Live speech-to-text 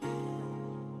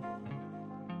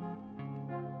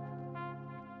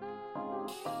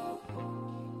All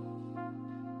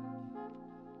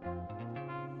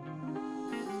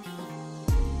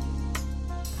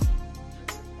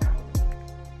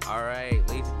right,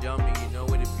 ladies and gentlemen, you know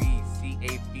what it be.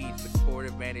 CAP, the Court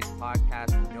Advantage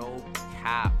podcast, no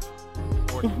cap.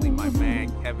 Unfortunately, my man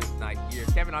Kevin's not here.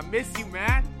 Kevin, I miss you,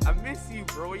 man. I miss you,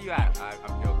 bro. Where you at?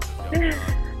 I'm joking.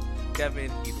 Kevin,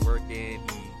 he's working.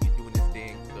 He's doing his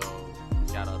thing. So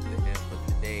shout out to him. But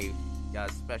today, we got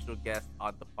a special guest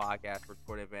on the podcast for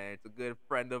Court Advantage. A good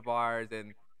friend of ours.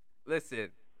 And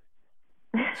listen,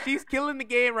 she's killing the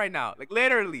game right now. Like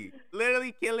literally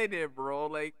killing it, bro.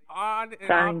 Like on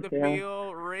and off the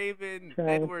field. Raven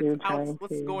Edwards,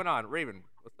 what's going on? Raven,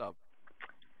 what's up?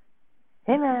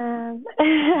 Hey, man.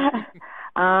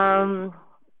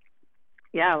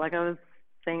 Yeah, like I was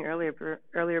saying earlier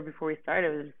before we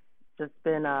started, it was just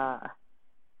been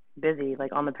busy,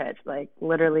 like on the pitch, like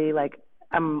literally, like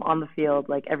I'm on the field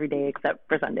like every day except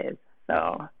for Sundays.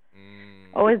 So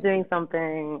always doing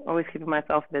something, always keeping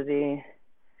myself busy,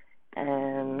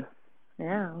 and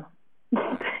yeah.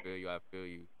 I feel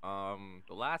you.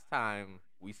 The last time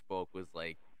we spoke was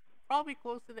like probably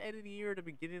close to the end of the year, the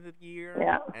beginning of the year.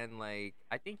 Yeah. And like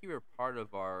I think you were part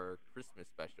of our Christmas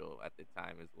special at the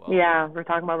time as well. Yeah, we're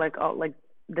talking about like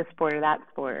this sport or that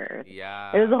sport.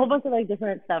 Yeah. It was a whole bunch of like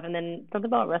different stuff, and then something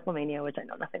about WrestleMania, which I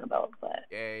know nothing about. But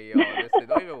hey, yo, listen,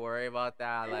 don't even worry about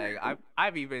that. Like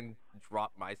I've even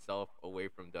dropped myself away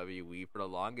from WWE for the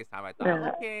longest time. I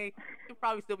thought, okay, you'll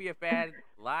probably still be a fan.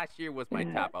 Last year was my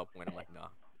tap out point. I'm like, no,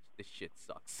 this shit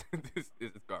sucks. this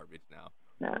is garbage now.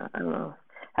 No, I don't know.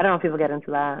 I don't know if people get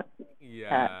into that.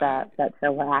 Yeah. That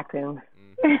show acting.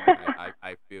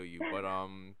 I feel you, but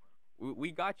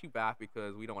we got you back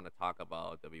because we don't want to talk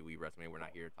about WWE WrestleMania. We're not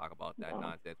here to talk about that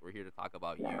nonsense. We're here to talk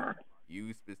about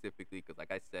you specifically, because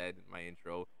like I said in my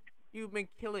intro, you've been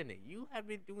killing it. You have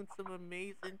been doing some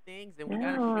amazing things, and we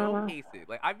gotta showcase it.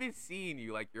 Like I've been seeing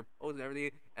you, like your posts and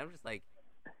everything, and I'm just like,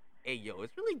 hey, yo,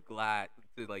 it's really glad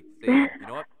to like say, you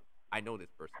know what? I know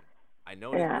this person. I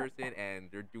know this person,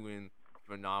 and they're doing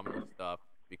phenomenal stuff,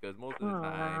 because most of the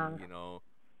time, you know,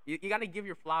 you gotta give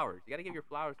your flowers. You gotta give your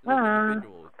flowers to those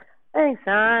individuals. Thanks,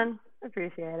 Sean. I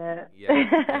appreciate it.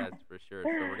 Yes, for sure. So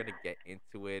we're gonna get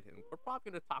into it, and we're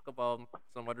probably gonna talk about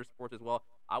some other sports as well.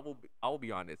 I will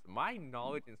be honest. My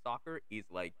knowledge in soccer is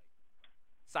like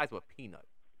size of a peanut,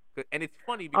 and it's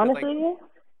funny because honestly,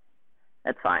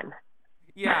 that's fine.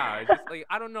 Yeah, it's just like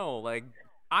I don't know, like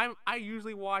I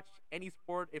usually watch any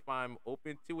sport if I'm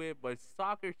open to it, but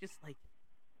soccer is just like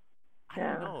I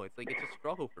don't know. It's like it's a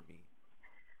struggle for me.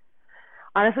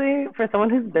 Honestly, for someone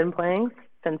who's been playing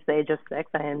since the age of 6,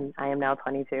 and I am now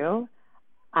 22,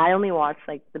 I only watch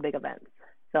like the big events.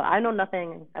 So I know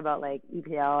nothing about like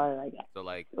EPL or like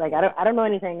I don't know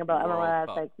anything about MLS,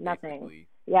 Cup, like nothing. Basically.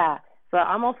 Yeah. So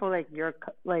I'm also like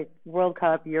World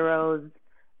Cup, Euros,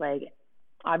 like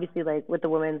obviously like with the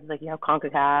women's, like you have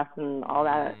CONCACAF and all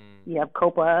that. You have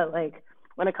Copa. Like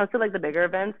when it comes to like the bigger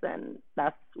events, then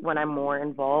that's when I'm more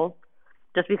involved.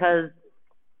 Just because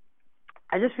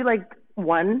I just feel like,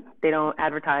 one, they don't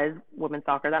advertise women's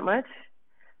soccer that much.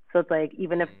 So it's like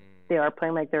even if they are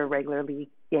playing like their regular league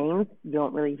games, you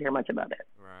don't really hear much about it.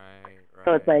 Right.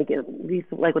 So it's like at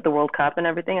least like with the World Cup and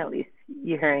everything, at least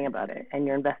you're hearing about it and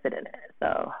you're invested in it.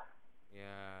 So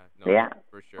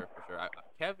for sure.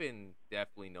 Kevin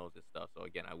definitely knows this stuff. So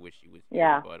again, I wish he was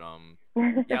here. But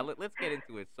let's get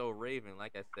into it. So Raven,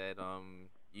 like I said,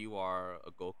 you are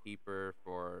a goalkeeper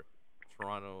for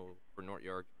Toronto, for North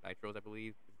York Nitros, I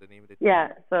believe is the name of the team.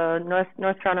 Yeah, so North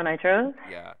Toronto Nitros.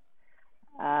 Yeah.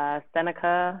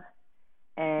 Seneca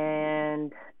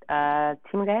and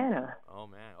Team Guyana. Oh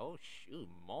man! Oh shoot!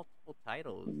 Multiple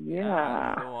titles.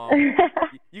 Yeah. So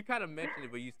you kind of mentioned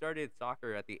it, but you started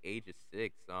soccer at the age of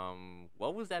 6.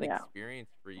 What was that experience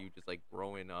for you? Just like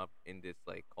growing up in this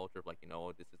like culture of like, you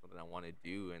know, this is something I want to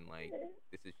do, and like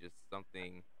this is just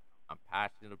something I'm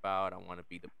passionate about. I want to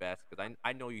be the best, because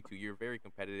I know you too. You're very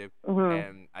competitive,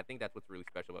 and I think that's what's really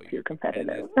special about you. You're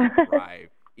competitive and drive.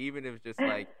 Even if it's just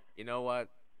like, you know what,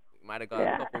 we might have got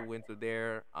a couple wins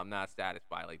there. I'm not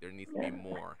satisfied. Like there needs to be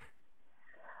more.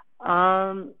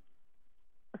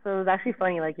 So it was actually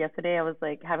funny. Like yesterday, I was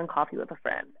like having coffee with a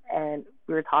friend, and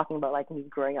we were talking about like me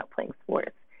growing up playing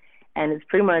sports, and it's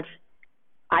pretty much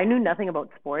I knew nothing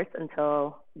about sports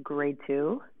until grade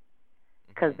 2.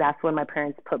 Because that's when my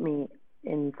parents put me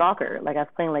in soccer. Like I was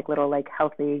playing like little like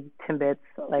health league, Timbits,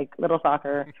 like little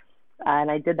soccer, and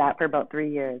I did that for about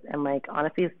 3 years. And like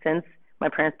honestly, since my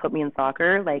parents put me in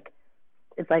soccer, like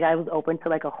it's like I was open to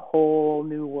like a whole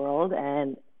new world.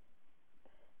 And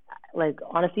like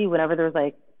honestly, whenever there was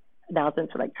like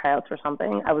announcements for like tryouts or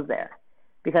something, I was there,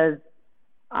 because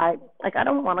I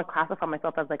don't want to classify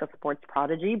myself as like a sports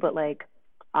prodigy, but like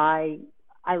I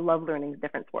I love learning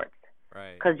different sports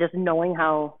Right. because just knowing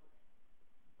how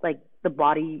like the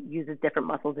body uses different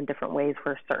muscles in different ways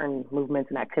for certain movements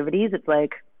and activities, it's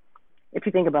like if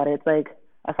you think about it, it's like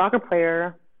a soccer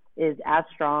player is as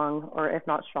strong or if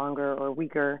not stronger or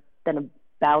weaker than a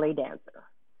ballet dancer,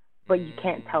 but you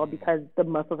can't tell Mm, because the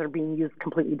muscles are being used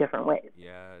completely different ways.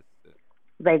 yes.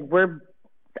 Like we're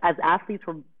as athletes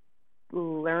we're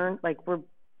learn like we're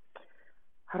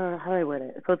how do I word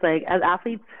it? So it's like as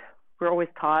athletes we're always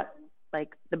taught like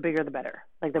the bigger the better.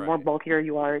 Like the more Right. bulkier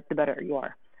you are, the better you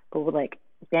are. But with like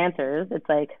dancers, it's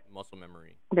like Muscle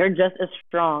memory. they're just as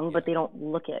strong, but Yeah. they don't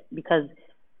look it because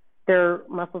their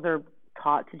muscles are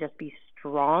taught to just be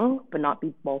strong but not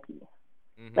be bulky.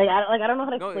 Mm-hmm. I don't know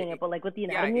how to No, explain it, but like with the yeah,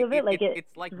 anatomy of it, like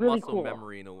it's like it's really muscle cool.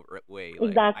 memory in a way.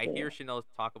 Like I Exactly. hear Chanel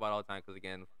talk about it all the time because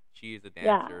again, she is a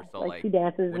Yeah, dancer. So like like she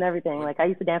dances and when everything. when Like I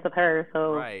used to dance with her,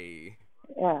 so right.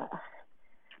 yeah.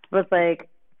 But it's like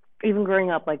even growing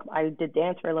up, like I did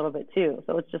dance for a little bit too.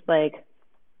 So it's just like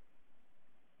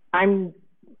I'm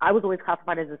I was always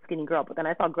classified as a skinny girl, but then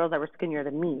I saw girls that were skinnier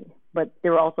than me, but they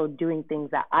were also doing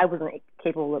things that I wasn't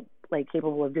capable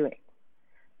of doing.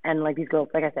 And like these girls,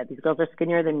 like I said, these girls are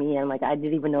skinnier than me, and like I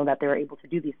didn't even know that they were able to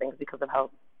do these things because of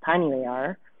how tiny they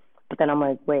are. But then I'm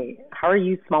like, wait, how are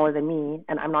you smaller than me,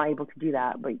 and I'm not able to do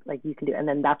that, but like you can do it. And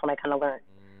then that's when I kind of learned,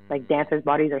 like dancers' Mm,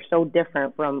 bodies are so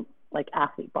different from like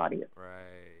athlete bodies.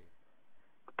 right.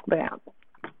 But yeah,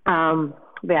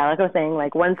 but yeah, like I was saying,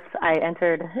 like once I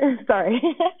entered, sorry,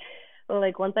 but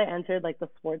like once I entered like the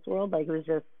sports world, like it was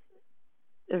just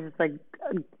like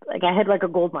I hit like a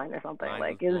gold mine or something. Mind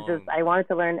Like was it was just blown. I wanted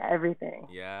to learn everything.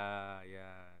 Yeah,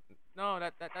 yeah. No,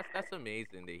 that's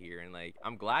amazing to hear, and like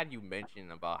I'm glad you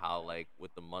mentioned about how like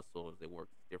with the muscles it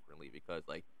works differently because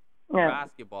like for Yeah,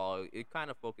 basketball it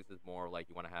kind of focuses more like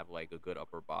you want to have like a good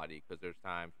upper body because there's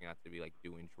times you have to be like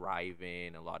doing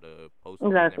driving, a lot of post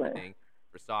moves and exactly. everything.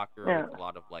 For soccer, Yeah. it's a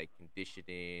lot of like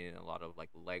conditioning, a lot of like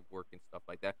leg work and stuff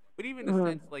like that. But even in a Mhm.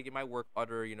 sense, like it might work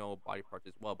other, body parts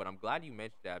as well. But I'm glad you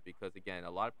mentioned that because again,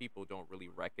 a lot of people don't really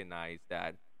recognize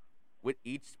that with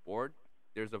each sport,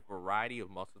 there's a variety of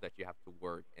muscles that you have to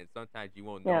work, and sometimes you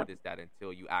won't Yeah. notice that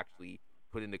until you actually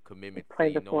put in the commitment to say,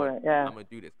 Played you the know what, sport. Yeah. I'm gonna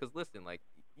do this. Because listen, like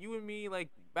you and me, like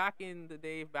back in the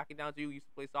day, back in down to you used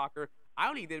to play soccer. I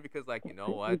only did it because, like, you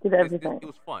know We what, did this everything. it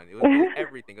was fun. It was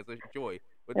everything. It was a joy.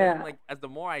 But then, Yeah. like, as the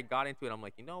more I got into it, I'm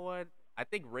like, you know what? I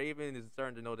think Raven is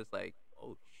starting to notice, like,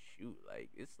 oh shoot, like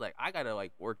it's like I gotta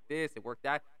like work this and work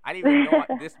that. I didn't even know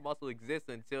this muscle exists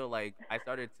until like I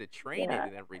started to train it Yeah.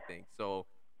 and everything. So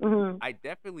Mhm. I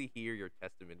definitely hear your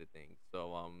testament to things.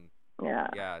 So Yeah.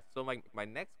 yeah. So my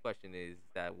next question is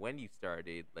that when you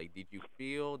started, like, did you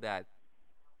feel that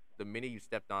the minute you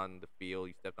stepped on the field,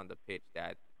 you stepped on the pitch,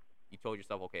 that you told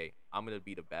yourself, okay, I'm gonna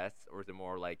be the best, or is it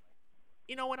more like,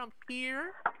 you know what, I'm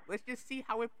here. Let's just see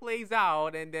how it plays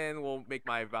out, and then we'll make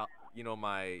my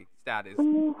status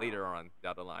Mm, later on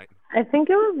down the line. I think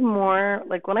it was more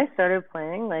like when I started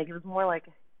playing, like it was more like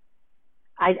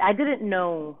I didn't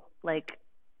know like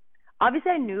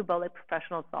obviously I knew about like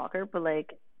professional soccer, but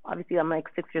like obviously I'm like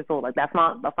 6 years old. Like that's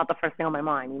not the first thing on my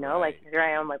mind, you know? Like Right. here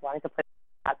I am like wanting to play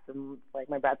bats and like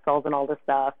my bat cells and all this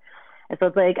stuff. And so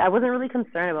it's like I wasn't really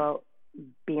concerned about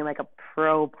being like a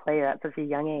pro player at such a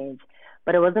young age.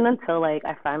 But it wasn't until like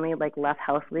I finally like left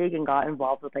house league and got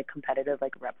involved with like competitive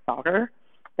like rep soccer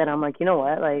that I'm like, you know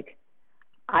what, like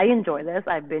I enjoy this.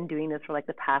 I've been doing this for like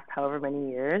the past however many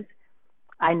years.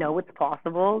 I know it's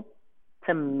possible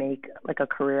to make like a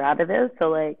career out of this.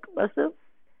 So let's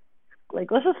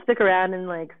just stick around and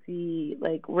like see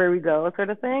like where we go sort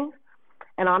of thing.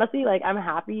 And honestly, like I'm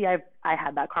happy I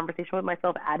had that conversation with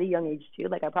myself at a young age too.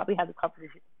 Like I probably had this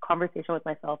conversation with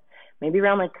myself maybe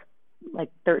around like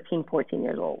 13, 14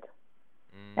 years old.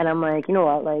 And I'm Mm. like, you know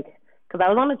what, like cuz I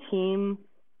was on a team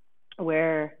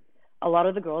where a lot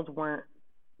of the girls weren't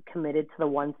committed to the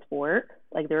one sport.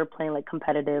 Like they were playing like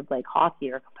competitive like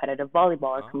hockey or competitive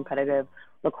volleyball or competitive Oh.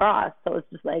 lacrosse. So it's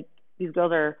just like these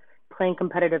girls are playing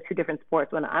competitive two different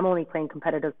sports when I'm only playing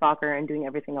competitive soccer and doing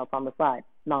everything else on the side,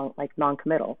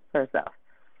 non-committal sort of stuff.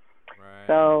 Right.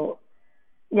 So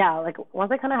yeah, like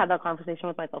once I kind of had that conversation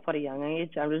with myself at a young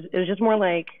age, it was just more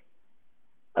like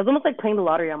I was almost like playing the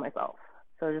lottery on myself.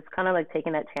 So just kind of like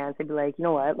taking that chance to be like, you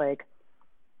know what, like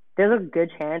there's a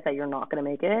good chance that you're not gonna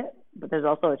make it, but there's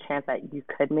also a chance that you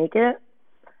could make it.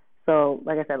 So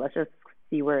like I said, let's just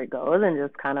see where it goes and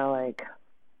just kind of like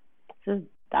just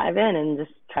dive in and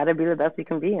just try to be the best we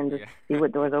can be and just Yeah. see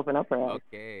what doors open up for us.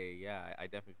 Okay. Yeah, I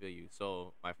definitely feel you.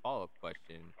 So my follow up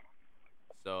question.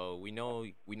 So we know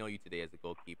you today as a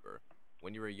goalkeeper.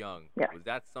 when you were young, Yeah. was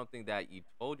that something that you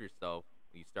told yourself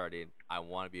when you started? I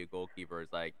want to be a goalkeeper.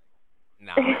 It's like,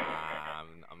 nah,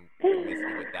 I'm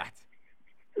missing with that.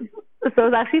 So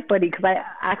it's actually funny because I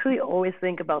actually always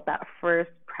think about that first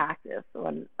practice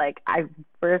when like I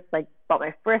first like bought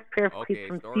my first pair of cleats Okay,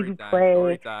 from story CV time,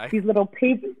 story Play. time. These little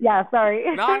paper, yeah, sorry,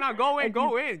 No, no, go in, like these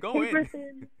go in, go paper in.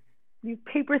 thin, these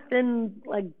paper thin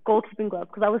like goalkeeping gloves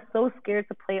because I was so scared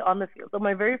to play on the field. So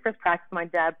my very first practice, my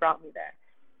dad brought me there,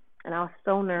 and I was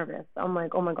so nervous. I'm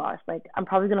like, oh my gosh, like I'm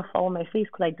probably gonna fall on my face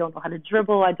because I don't know how to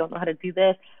dribble, I don't know how to do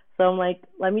this. So I'm like,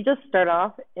 let me just start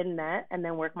off in net and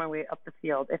then work my way up the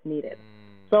field if needed.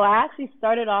 So I actually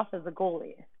started off as a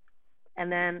goalie,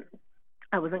 and then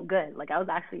I wasn't good. Like I was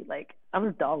actually like I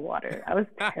was dog water. I was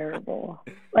terrible.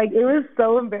 Like it was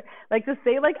so embarrassing. Like to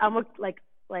say like I'm a like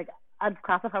I'd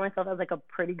classify myself as like a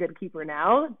pretty good keeper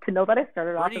now. To know that I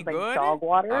started off Pretty as like good? dog Okay,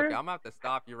 water. I'm gonna have to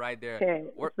stop you right there. Okay,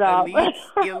 We're stop.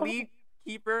 elite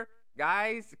keeper.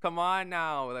 Guys, come on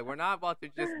now. Like we're not about to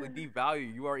just like, devalue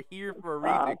you. You are here for a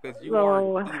reason Stop. because you are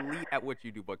So elite at what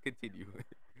you do. But continue.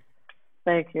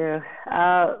 thank you.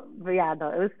 But yeah, no,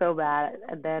 it was so bad.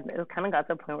 And then it kind of got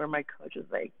to the point where my coach was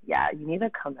like, "Yeah, you need to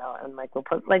come out and like we'll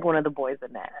put like one of the boys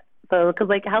in net." So because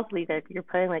like house league, like, you're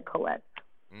playing like co-ed.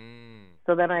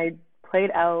 So then I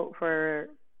played out for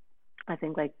I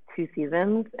think like 2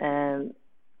 seasons, and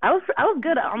I was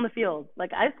good on the field.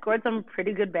 Like I scored some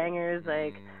pretty good bangers.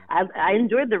 Like I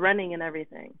enjoyed the running and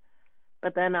everything.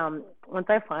 But then once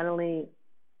I finally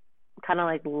kind of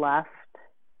like left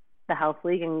the house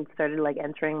league and started like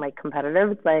entering like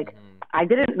competitive, it's like I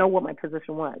didn't know what my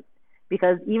position was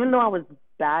because even though I was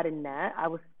bad in net, I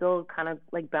was still kind of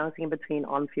like bouncing in between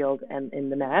on field and in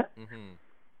the net.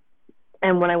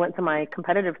 And when I went to my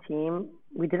competitive team,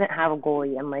 we didn't have a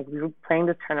goalie, and like we were playing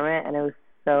this tournament, and it was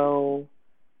so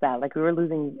bad. Like we were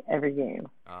losing every game.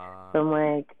 So I'm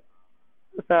like,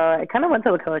 so I kind of went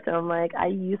to the coach, and I'm like, I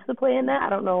used to play in that. I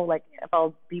don't know like if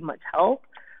I'll be much help,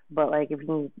 but like if you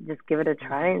can just give it a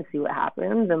try and see what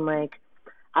happens. And like,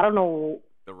 I don't know.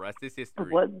 The rest is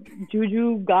history. What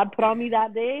juju God put on me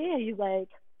that day? He's like,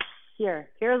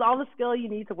 here's all the skill you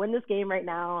need to win this game right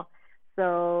now.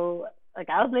 So like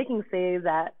I was making saves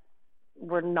that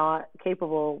were not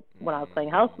capable when I was playing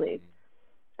house league.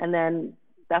 And then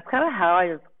that's kind of how I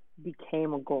just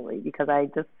became a goalie because I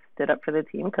just stood up for the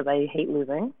team because I hate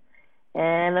losing.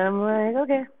 And I'm like,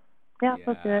 okay, yeah,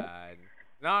 let's do it.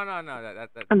 No,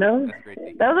 that's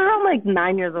great. That was around like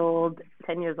 9 years old,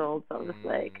 10 years old. So I'm just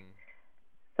like,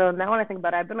 so now when I think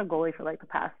about it, I've been a goalie for like the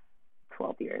past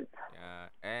 12 years.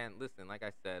 Yeah, and listen, like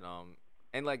I said,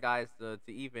 and like guys, to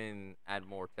even add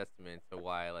more testament to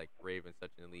why like Raven's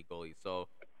such an elite goalie. So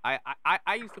I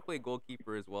used to play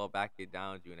goalkeeper as well back in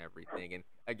Downsview and everything. And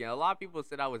again, a lot of people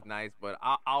said I was nice, but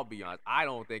I'll be honest, I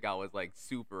don't think I was like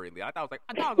super elite. I thought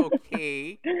I was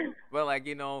okay, but like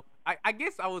I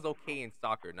guess I was okay in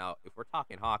soccer. Now, if we're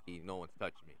talking hockey, no one's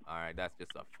touched me. All right, that's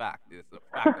just a fact. It's a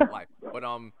fact of life. But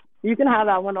you can have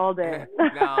that one all day.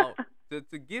 Now,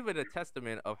 to give it a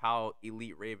testament of how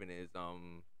elite Raven is,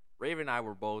 Raven and I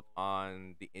were both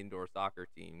on the indoor soccer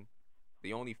team,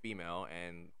 the only female.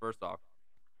 And first off,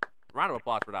 round of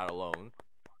applause for that alone.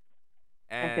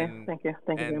 And Thank you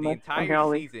very the much.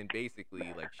 entire season,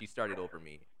 basically, like she started over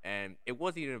me, and it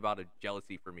wasn't even about a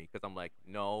jealousy for me because I'm like,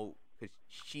 no, because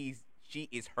she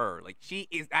is her, like she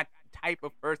is that type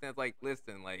of person that's like,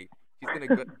 listen, like she's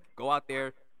gonna go out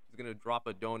there. She's gonna drop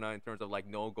a donut in terms of like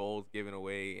no goals given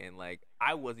away, and like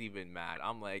I was even mad.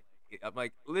 I'm like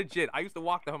legit. I used to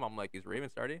walk to him. I'm like, is Raven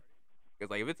starting? Because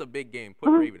like if it's a big game, put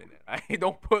Raven in it.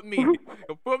 Don't put me.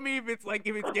 Don't put me if it's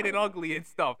getting ugly and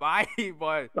stuff.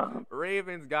 But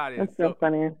Raven's got it. That's so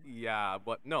funny. Yeah,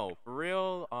 but no, for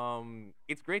real.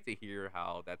 It's great to hear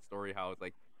how that story. How it's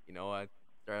like, you know what,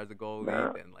 started as a goalie,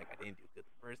 then like I didn't do good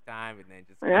the first time, and then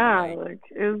just like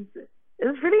it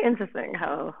was pretty interesting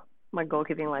how my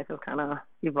goalkeeping life has kind of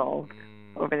evolved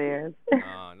over the years.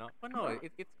 But no,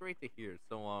 it's great to hear.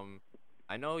 So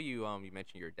I know you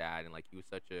mentioned your dad and like he was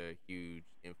such a huge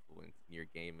influence in your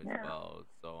game as well.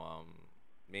 So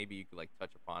maybe you could like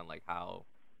touch upon like how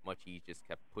much he just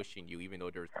kept pushing you, even though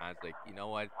there was times like, you know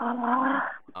what,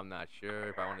 I'm not sure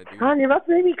if I want to do this. You're about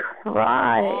to make me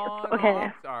cry. Oh, okay. No,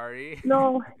 I'm sorry.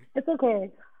 No, it's okay.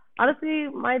 Honestly,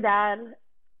 my dad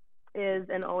is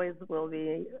and always will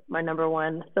be my number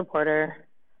one supporter.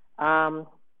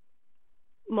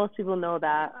 Most people know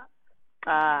that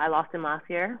I lost him last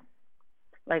year,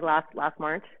 like last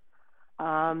March,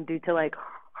 due to like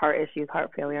heart issues,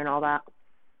 heart failure, and all that.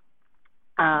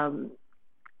 And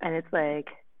it's like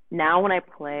now when I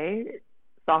play,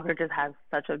 soccer just has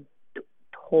such a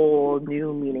whole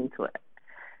new meaning to it.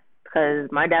 because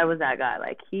my dad was that guy.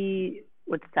 Like he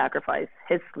would sacrifice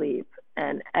his sleep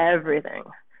and everything,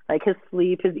 like his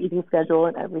sleep, his eating schedule,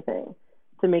 and everything,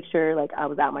 to make sure like I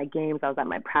was at my games, I was at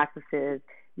my practices,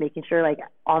 making sure like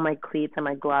all my cleats and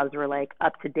my gloves were like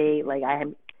up to date. Like I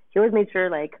had, he always made sure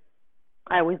like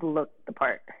I always looked the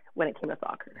part when it came to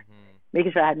soccer, Mm-hmm.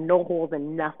 making sure I had no holes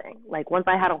in nothing. Like once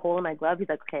I had a hole in my glove, he's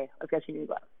like, okay, let's get you new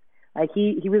gloves. Like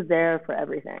he was there for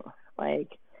everything.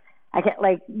 Like I can't,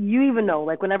 like you even know,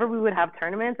 like whenever we would have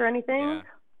tournaments or anything, Yeah, he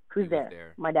who's was there?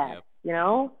 there. My dad. Yep. You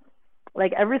know,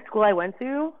 like every school I went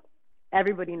to,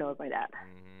 everybody knows my dad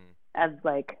Mm-hmm. as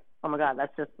like, oh my god,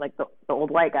 that's just like the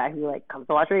old white guy who like comes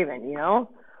to watch Raven, you know.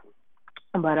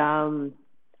 But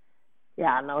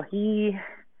yeah, no, he.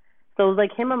 So it was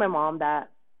like him and my mom that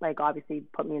like obviously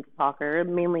put me into soccer,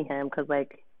 mainly him because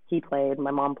like he played,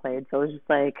 my mom played, so it was just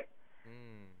like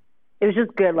Mm. it was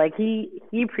just good. Like he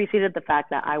appreciated the fact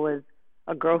that I was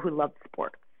a girl who loved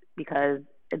sports because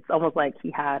it's almost like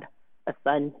he had a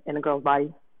son in a girl's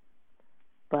body.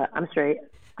 But I'm straight.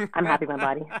 I'm happy with my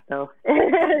body. So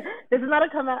this is not a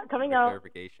coming The out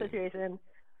clarification. situation.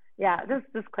 Yeah,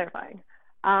 just clarifying.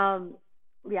 Um,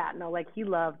 yeah, no, like he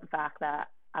loved the fact that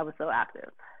I was so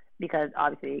active because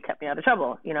obviously it kept me out of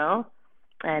trouble, you know?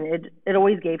 And it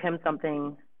always gave him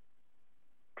something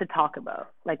to talk about.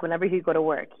 Like whenever he'd go to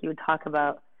work, he would talk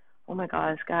about, oh my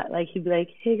gosh, God, like he'd be like,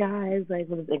 hey guys, like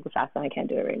with his English accent, I can't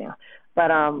do it right now,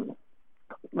 but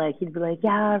like he'd be like,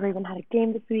 yeah, Raven had a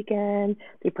game this weekend.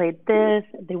 They played this,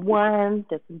 they won,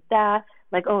 this and that.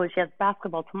 Like, oh, she has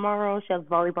basketball tomorrow. She has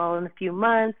volleyball in a few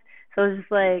months. So it's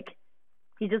just like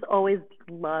he just always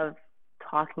loved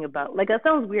talking about. Like that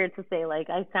sounds weird to say. Like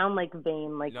I sound like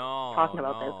vain, like No, talking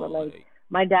about this, but no, like like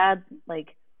my dad,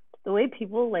 like the way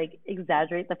people like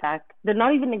exaggerate the fact they're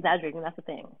not even exaggerating. That's the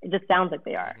thing. It just sounds like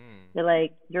they are. mm-hmm. They're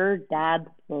like, your dad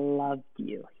loved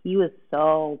you. He was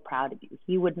so proud of you.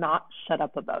 He would not shut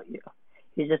up about you.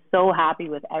 He's just so happy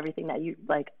with everything that you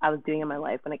like I was doing in my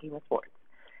life when it came to sports.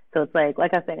 So it's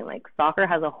like I was saying, like soccer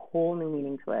has a whole new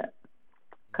meaning to it.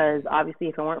 Because Mm-hmm. obviously,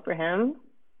 if it weren't for him,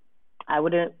 I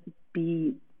wouldn't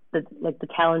be the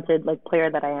talented like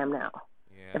player that I am now.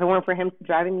 If it Yeah. weren't for him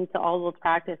driving me to all those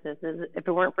practices, if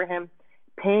it weren't for him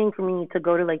paying for me to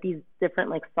go to like these different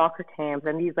like soccer camps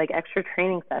and these like extra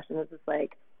training sessions, it's just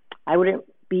like I wouldn't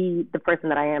be the person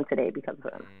that I am today because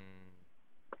of him.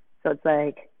 Mm. So it's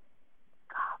like,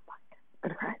 oh, fuck, I'm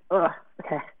gonna cry. Ugh,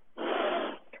 okay.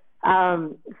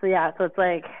 So yeah, so it's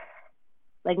like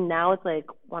now it's like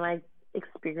when I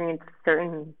experience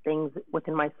certain things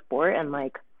within my sport and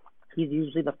like he's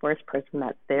usually the first person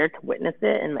that's there to witness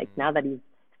it and like now that he's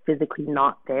physically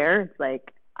not there, it's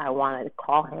like I want to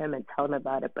call him and tell him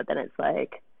about it, but then it's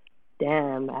like,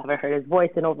 damn, I haven't heard his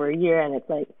voice in over a year, and it's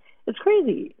like it's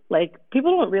crazy. Like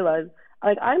people don't realize,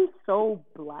 like I'm so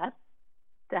blessed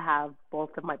to have both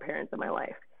of my parents in my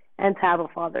life and to have a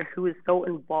father who is so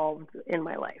involved in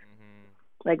my life.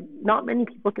 Mm-hmm. Like not many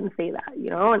people can say that, you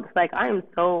know? And it's like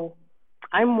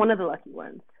I'm one of the lucky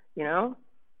ones, you know?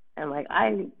 And like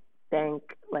I thank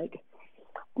like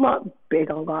I'm not big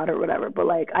on God or whatever, but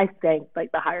like I thank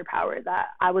like the higher power that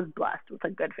I was blessed with a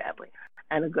good family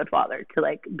and a good father to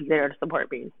like be there to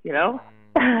support me, you know?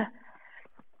 Mm.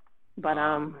 But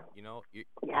You know, you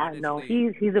yeah, no,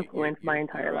 honestly, he's influenced my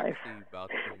entire you're life. actually about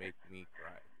to make me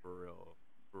cry for real,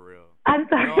 for real. I'm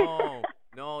sorry. No,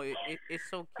 no,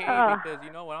 it's okay uh, because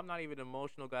you know what? I'm not even an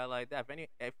emotional guy like that.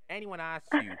 If anyone asks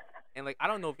you, and like I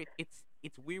don't know if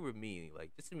it's weird with me,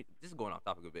 like just going off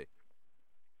topic a bit.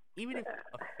 Even if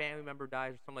a family member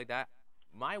dies or something like that,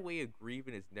 my way of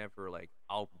grieving is never like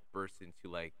I'll burst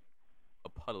into like a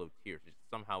puddle of tears.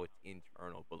 Somehow it's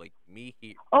internal, but like me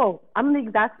here, oh, I'm the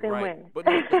exact same right? way. But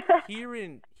no, like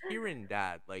hearing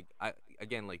that, like I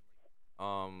again like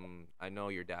I know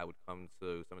your dad would come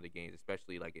to some of the games,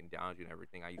 especially like in Downview and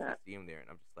everything. I used Yeah. to see him there, and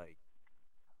I'm just like,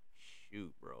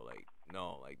 shoot, bro, like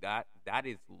no, like that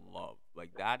is love, like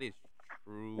that is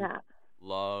true Yeah.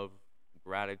 love,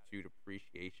 gratitude,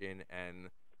 appreciation, and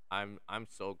I'm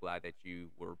so glad that you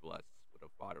were blessed with a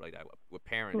father like that, with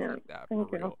parents Yeah. like that for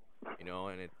Thank you. real, you know.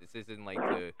 And this isn't like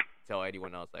to tell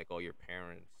anyone else like, oh, your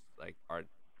parents like are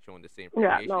showing the same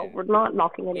Yeah, no, appreciation. we're not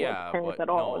knocking anyone's Yeah, parents but at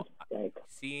all. no, It's just like,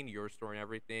 seeing your story and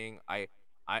everything, I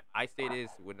say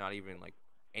this with not even like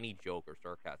any joke or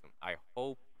sarcasm. I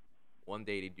hope one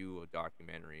day they do a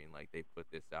documentary and like they put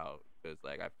this out because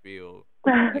like I feel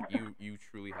like you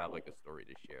truly have like a story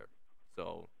to share.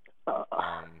 So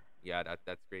yeah,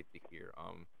 that's great to hear.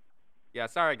 Yeah,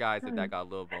 sorry guys if that got a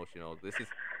little emotional. This is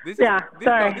yeah, this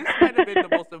no sorry. this might have been the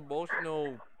most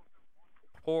emotional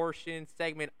portion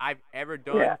segment I've ever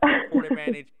Yeah. done for Court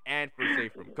Advantage and for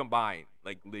Safe Room combined.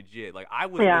 Like legit. Like I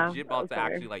was Yeah, legit that about was to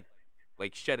funny. actually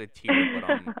like shed a tear,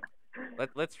 but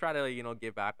let's try to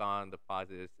get back on the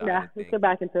positive side Yeah, of let's things. get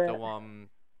back into it. So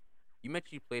you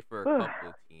mentioned you played for a Whew. couple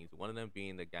of teams, one of them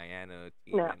being the Guyana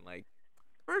team, Yeah. and like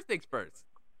first things first,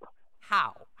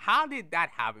 how did that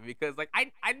happen? Because like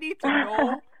I need to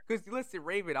know. Because listen,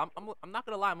 Raven, I'm not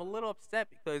gonna lie, I'm a little upset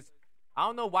because I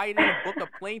don't know why you didn't book a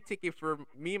plane ticket for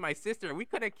me and my sister. We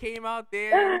could have came out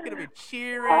there. We could have been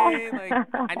cheering. Like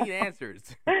I need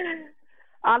answers.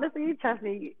 Honestly, trust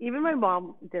me, even my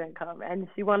mom didn't come, and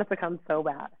she wanted to come so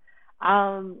bad.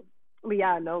 But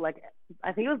yeah, no, like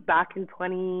I think it was back in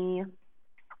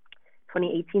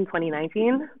 2018,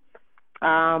 2019.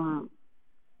 Um,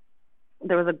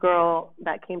 there was a girl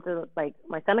that came to like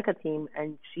my Seneca team,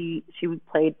 and she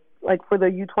played like for the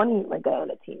U20 like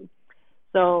Guyana team.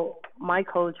 So my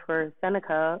coach for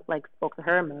Seneca like spoke to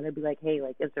her and they'd be like, hey,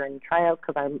 like, is there any tryouts?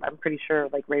 Because I'm pretty sure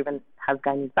like Raven has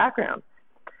Guyanese background.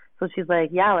 So she's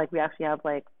like, yeah, like we actually have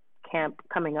like camp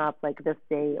coming up like this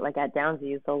day like at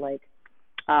Downsview. So like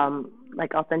I'll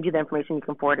send you the information. You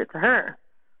can forward it to her.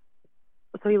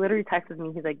 So he literally texted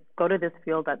me. He's like, go to this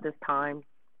field at this time.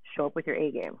 Show up with your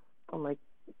A game. I'm like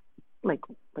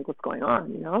what's going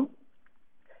on? You know?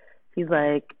 He's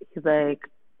like,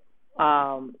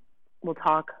 we'll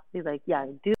talk. He's like, yeah,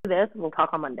 do this. We'll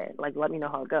talk on Monday. Like, let me know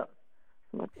how it goes.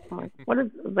 I'm like, what is,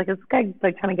 like, is this guy,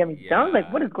 like, trying to get me done?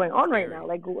 Like, what is going on right now?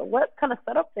 Like, what kind of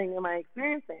setup thing am I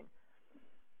experiencing?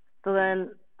 So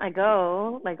then I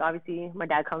go, like, obviously my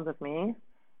dad comes with me,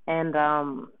 and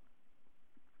I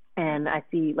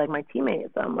see, like, my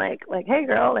teammates. I'm like, hey,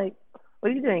 girl, like,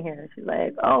 what are you doing here? She's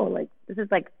like, oh, like, this is,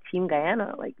 like, Team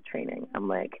Guyana, like, training. I'm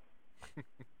like,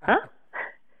 huh?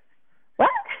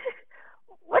 What?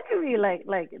 What do you mean,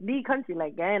 like the country,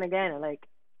 like Guyana, like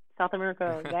South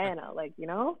America, Guyana, like, you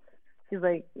know? She's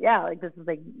like, yeah, like this is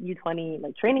like U20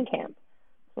 like training camp.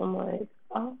 So I'm like,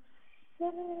 oh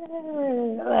shit,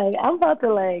 like I'm about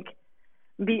to like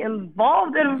be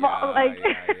involved, like,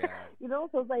 you know?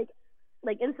 So it's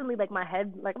like instantly, like my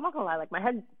head, like I'm not gonna lie, like my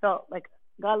head felt like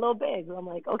got a little big. So I'm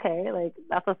like, okay, like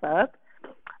that's what's up.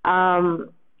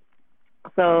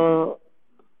 So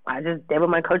I just did what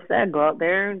my coach said, go out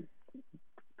there,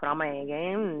 put on my A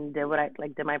game, and did my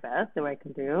best, did what I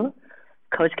can do.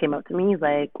 Coach came up to me. He's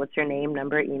like, "What's your name,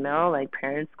 number, email, like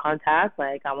parents contact?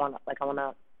 Like I want to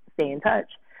stay in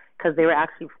touch," because they were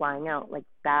actually flying out like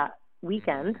that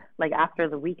weekend, like after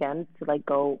the weekend to like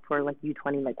go for like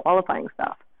U20 like qualifying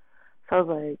stuff. So I was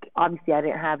like, obviously I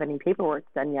didn't have any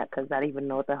paperwork done yet because I didn't even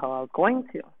know what the hell I was going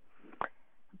to.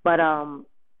 But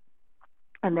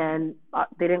and then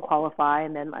they didn't qualify,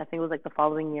 and then I think it was like the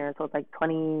following year, so it's like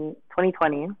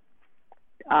 2020.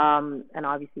 And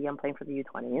obviously I'm playing for the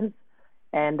U20s.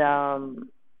 And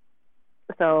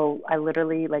so I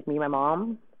literally, like me and my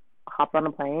mom, hopped on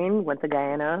a plane, went to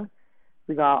Guyana.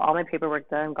 We got all my paperwork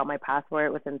done, got my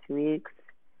passport within 2 weeks,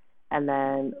 and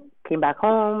then came back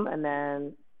home, and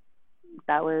then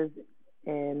that was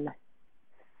in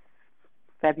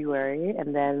February,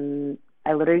 and then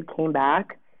I literally came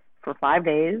back for 5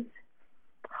 days,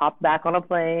 hopped back on a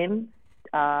plane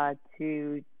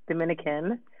to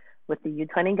Dominican with the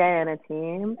U20 Guyana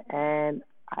team, and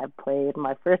I played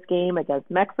my first game against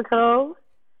Mexico,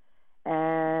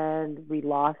 and we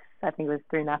lost. I think it was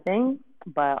 3-0.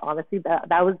 But honestly, that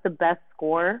was the best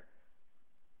score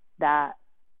that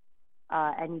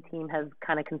any team has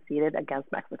kind of conceded against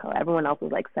Mexico. Everyone else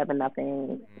was like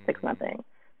 7-0, 6-0.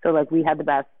 So like we had the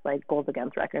best like goals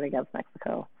against record against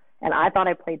Mexico, and I thought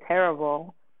I played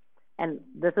terrible. And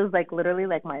this is like literally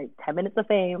like my 10 minutes of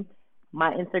fame.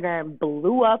 My Instagram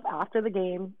blew up after the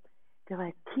game. They're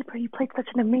like, Keeper, you played such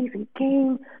an amazing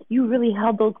game. You really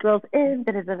held those girls in.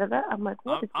 Da, da, da, da, da. I'm like,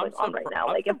 what is going on right now?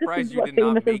 I'm like, if this surprised is you what did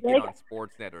famous not make is it like, on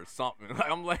Sportsnet or something.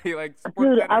 I'm like Sportsnet.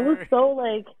 dude, I was so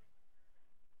like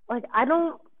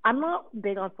I'm not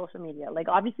big on social media. Like,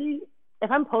 obviously,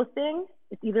 if I'm posting,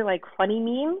 it's either like funny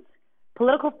memes,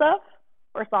 political stuff,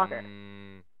 or soccer.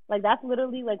 Like, that's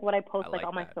literally like what I post like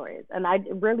on my stories, and I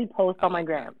rarely post on my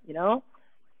gram, you know.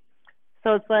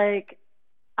 So it's like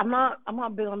I'm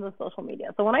not big on the social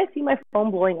media. So when I see my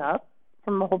phone blowing up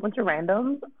from a whole bunch of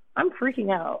randoms, I'm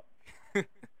freaking out.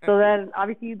 So then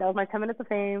obviously that was my 10 minutes of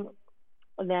fame.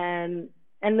 And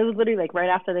it was literally like right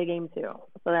after the game too.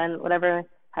 So then whatever,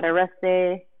 had a rest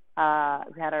day.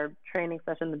 We had our training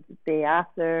session the day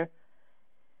after,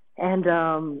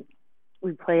 and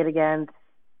we played against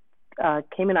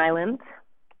Cayman Islands.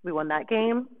 We won that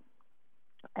game,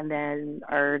 and then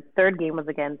our third game was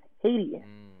against Haiti.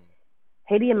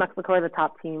 Haiti and Mexico are the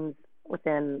top teams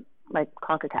within like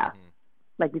CONCACAF.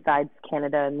 like besides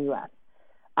Canada and the U.S.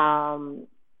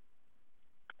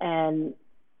 And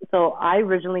so I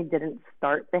originally didn't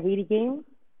start the Haiti game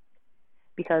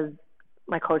because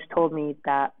my coach told me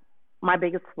that my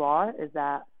biggest flaw is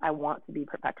that I want to be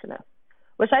perfectionist,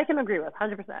 which I can agree with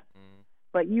 100%.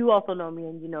 But you also know me,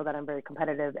 and you know that I'm very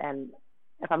competitive, and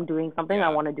if I'm doing something, I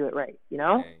want to do it right, you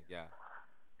know? Okay, yeah.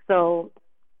 So,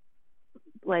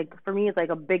 like, for me, it's like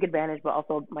a big advantage, but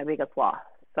also my biggest flaw.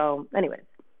 So, anyways,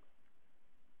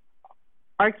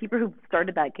 our keeper who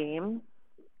started that game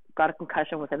got a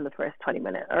concussion within the first 20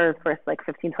 minutes, or first, like,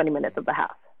 15, 20 minutes of the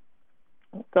half.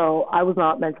 So I was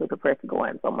not mentally prepared to go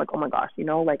in. So I'm like, oh my gosh, you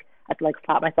know, like, I have to, like,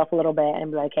 slap myself a little bit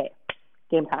and be like, hey,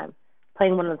 game time.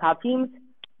 Playing one of the top teams,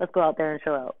 let's go out there and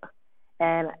show out.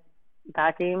 And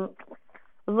that game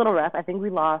was a little rough. I think we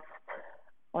lost,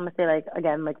 I want to say, like,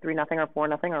 again, like 3-0 or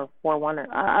 4-0 or 4-1.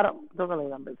 Or I don't really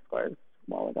remember the scores a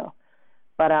while ago.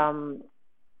 But,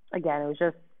 again, it was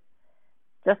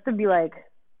just to be like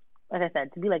I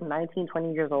said, to be like 19,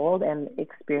 20 years old and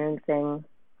experiencing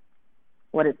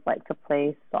what it's like to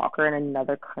play soccer in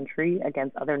another country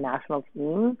against other national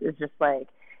teams is just like,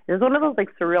 it's one of those like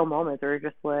surreal moments where you're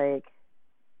just like,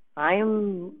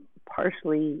 I'm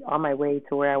partially on my way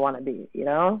to where I want to be, you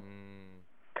know?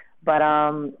 But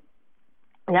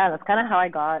yeah, that's kind of how I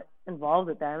got involved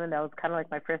with them, and that was kind of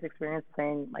like my first experience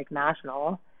playing like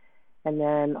national. And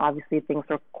then obviously things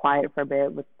were quiet for a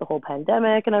bit with the whole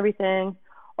pandemic and everything.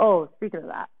 Oh, speaking of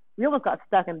that, we almost got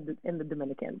stuck in the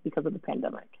Dominican because of the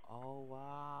pandemic. Oh,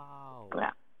 wow.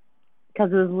 Yeah.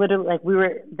 Because it was literally, like, we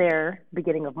were there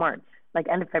beginning of March, like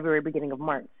end of February, beginning of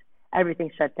March. Everything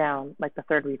shut down, like, the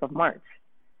third week of March.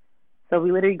 So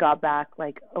we literally got back,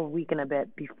 like, a week and a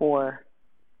bit before,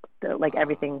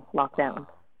 everything locked down.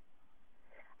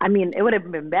 I mean, it would have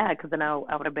been bad because then I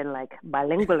would have been, like,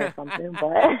 bilingual or something.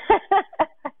 But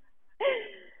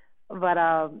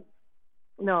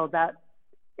no,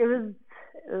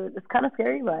 it's kind of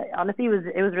scary, but honestly,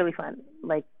 it was really fun.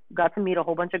 Like, got to meet a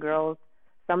whole bunch of girls,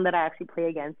 some that I actually play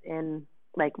against in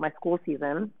like my school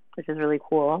season, which is really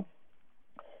cool.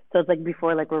 So it's like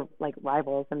before, like, we're like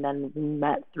rivals, and then we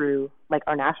met through like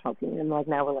our national team, and like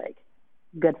now we're like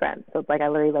good friends. So it's like I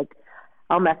literally like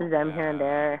I'll message them here and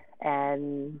there,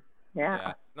 and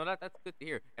yeah. No, that's good to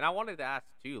hear. And I wanted to ask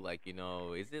too, like, you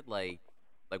know, is it like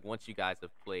once you guys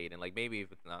have played, and like maybe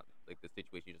if it's not like the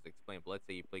situation you just explained, but let's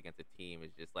say you play against a team,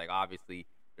 it's just like obviously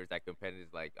there's that competitive,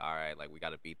 like, all right, like we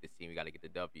got to beat this team, we got to get the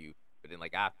W. But then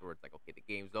like afterwards, like, okay, the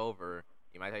game's over.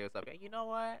 You might tell yourself, hey, you know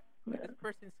what? Like, this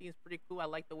person seems pretty cool. I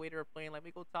like the way they're playing. Let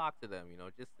me go talk to them, you know,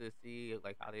 just to see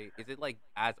like how they. Is it like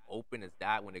as open as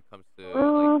that when it comes to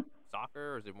like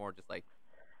soccer, or is it more just like?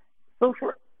 So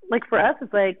for us,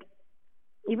 it's like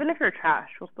even if you're trash,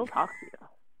 we'll still talk to you.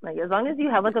 Like, as long as you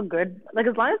have, like, as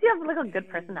long as you have, like, a good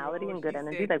personality and good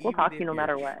energy, like, we'll talk to you no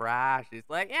matter what. Trash. It's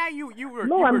like, yeah, you were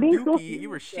being so dookie, you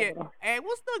were shit. Hey,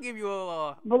 we'll still give you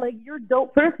a... But, like, you're a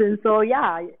dope person, so,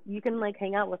 yeah, you can, like,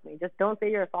 hang out with me. Just don't say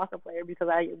you're a soccer player because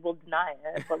I will deny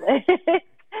it.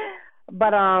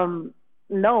 But, like,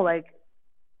 no, like,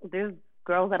 there's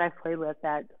girls that I've played with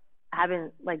that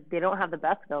haven't, like, they don't have the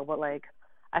best skill, but, like,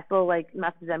 I still, like,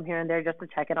 message them here and there just to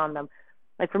check in on them.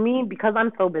 Like, for me, because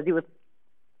I'm so busy with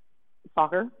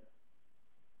soccer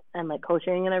and like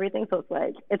coaching and everything, so it's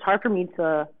like it's hard for me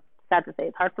to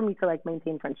like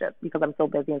maintain friendships because I'm so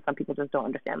busy, and some people just don't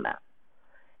understand that.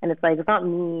 And it's like, it's not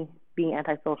me being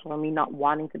antisocial or me not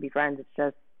wanting to be friends, it's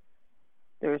just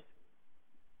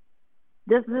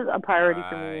this is a priority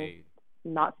for me,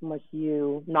 not so much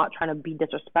you, not trying to be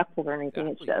disrespectful or anything.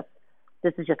 It's just,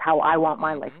 this is just how I want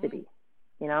my life to be,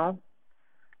 you know?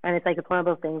 And it's like, it's one of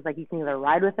those things, like, you can either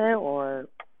ride with it or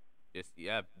just,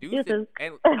 do it.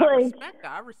 And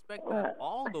I respect that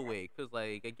all the way. Because,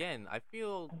 like, again, I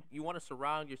feel you want to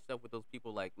surround yourself with those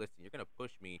people, like, listen, you're going to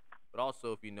push me. But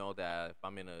also, if you know that if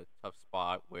I'm in a tough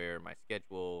spot where my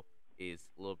schedule is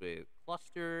a little bit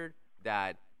clustered,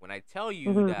 that when I tell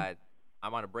you that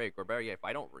I'm on a break, or better yet, if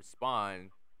I don't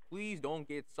respond, please don't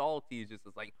get salty. It's just,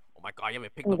 it's like, oh, my God, you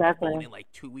haven't picked up the phone in, like,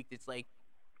 2 weeks. It's like,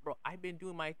 bro, I've been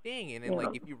doing my thing. And then,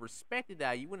 like, if you respected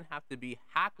that, you wouldn't have to be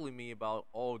hackling me about,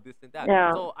 oh, this and that.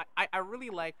 So I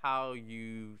really like how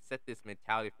you set this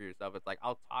mentality for yourself. It's like,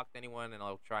 I'll talk to anyone and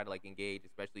I'll try to, like, engage,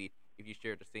 especially if you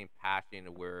share the same passion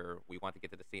where we want to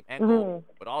get to the same end goal.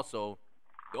 But also,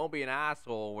 don't be an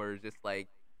asshole where it's just like,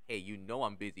 hey, you know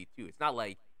I'm busy too. It's not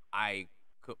like I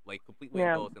completely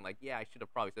ghost and like, yeah, I should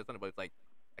have probably said something, but it's like,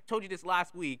 I told you this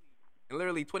last week. And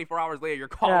literally 24 hours later, you're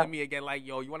calling me again like,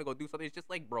 yo, you want to go do something? It's just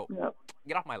like, bro,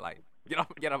 get off my life. Get off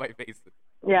my face.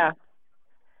 Yeah.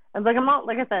 And, like, I'm not,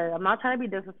 like I said, I'm not trying to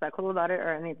be disrespectful about it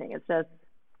or anything. It's just,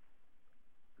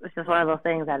 it's just one of those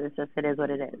things that it is what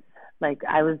it is. Like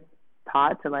I was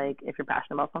taught to like if you're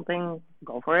passionate about something,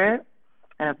 go for it.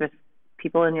 And if there's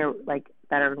people in your like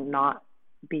that are not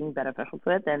being beneficial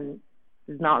to it, then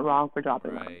it's not wrong for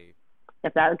dropping them. Right.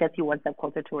 If that gets you one step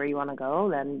closer to where you want to go,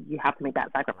 then you have to make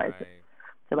that sacrifice Right.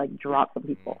 to like drop some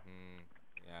people.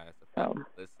 Yeah, it's a fact. So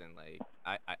Listen, like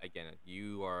I again,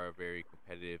 you are a very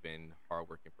competitive and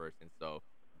hardworking person, so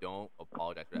don't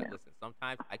apologize for that. yeah, Listen,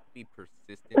 sometimes I can be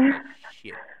persistent as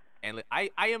shit, and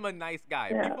like, I am a nice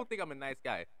guy. yeah, People think I'm a nice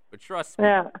guy, but trust me,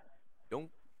 yeah,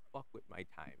 don't fuck with my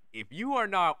time. If you are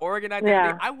not organized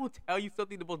everything, yeah. I will tell you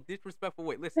something the most disrespectful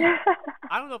way. Listen,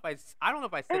 I don't know if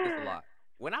I said this a lot.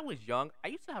 When I was young, I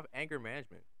used to have anger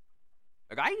management.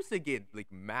 Like I used to get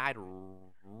like mad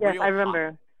Yes, real I hot.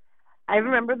 remember. I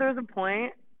remember there was a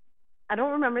point. I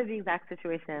don't remember the exact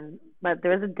situation, but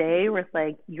there was a day where it's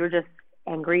like you're just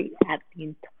angry at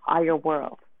the entire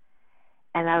world.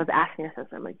 And I was asking her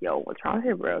sister, I'm like, "Yo, what's wrong with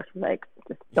you, bro?" She's like,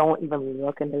 "Just don't even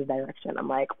look in his direction." I'm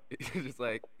like, It's just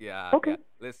like, yeah, "Okay." yeah.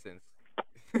 Listen.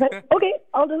 She's like, "Okay,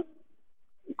 I'll just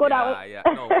go that Yeah, yeah.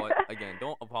 way." No, but again,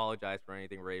 don't apologize for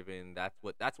anything, Raven. That's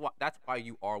why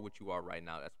you are what you are right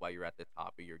now. That's why you're at the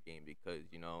top of your game because,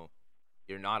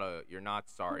 you're not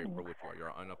sorry for what you are.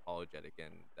 You're unapologetic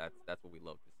and that's what we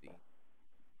love to see.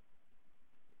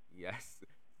 Yes.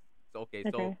 So okay,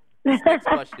 so Okay. this next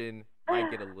question might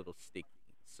get a little sticky.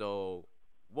 So,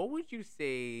 what would you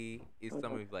say is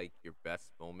some of like your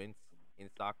best moments in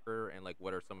soccer, and like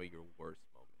what are some of your worst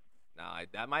moments? Now,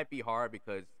 that might be hard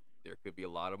because there could be a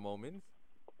lot of moments.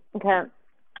 Okay.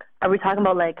 Are we talking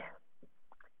about like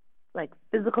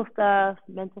physical stuff,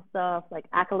 mental stuff, like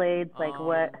accolades, Um,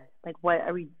 like what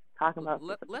are we talking about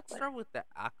let's specifically? start with the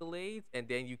accolades, and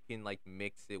then you can like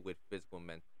mix it with physical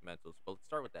mentals. But let's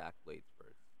start with the accolades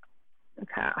first.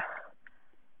 Okay.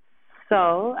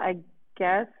 So I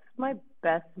guess my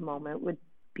best moment would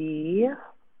be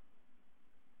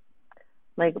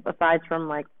like aside from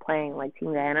like playing like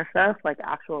Team Diana stuff, like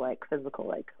actual like physical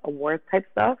like awards type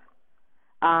stuff.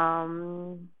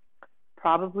 Um,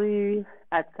 Probably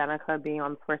at Seneca being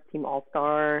on first team All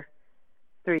Star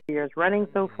 3 years running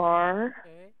so far.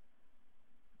 Okay.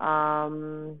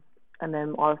 Um, and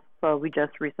then also we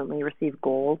just recently received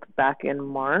gold back in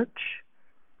March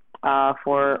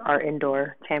for our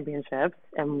indoor championships,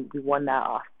 and we won that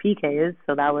off PKs.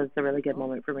 So that was a really good Oh,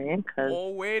 moment for me because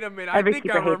oh, wait a minute. I every think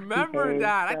I keeper hates remember PKs.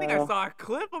 that. I think I So saw a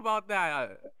clip about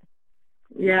that.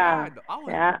 yeah, Yeah, I was.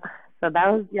 yeah. So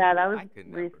that was I could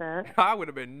never. recent. I would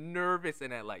have been nervous in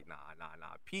that. Like, nah, nah,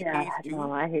 nah. Yeah, PKs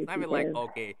no, too. I It's hate not even like PKs.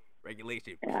 okay,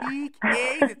 regulation. Yeah,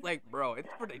 PKs. It's like, bro,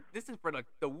 this is for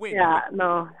the win. yeah,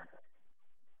 no,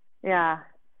 yeah.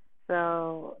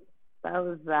 So that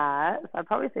was that. So I'd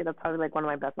probably say that's probably like one of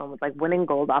my best moments, like winning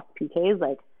gold off PKs.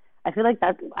 Like I feel like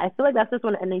that's just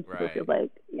when NH2 feels Right.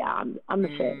 like, yeah, I'm the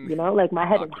shit, Mm, you know? Like my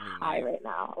head is talk to me high nice. right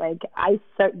now. Like I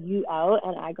set you out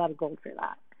and I got a gold for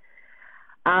that.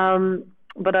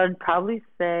 But I'd probably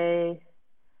say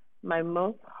my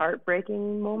most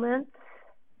heartbreaking moment,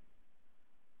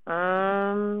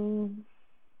 um,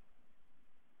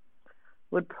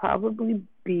 would probably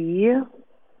be,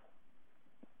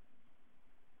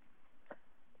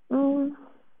 mm,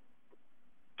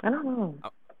 I don't know. I,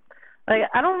 Like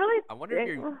I don't really I wonder if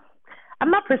think you're. I'm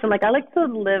not person like I like to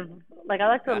live like I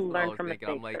like to That's what I learn was from thinking.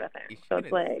 I'm mistakes like, sort of thing. is she So it's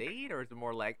gonna say like it, or is it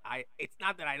more like I? It's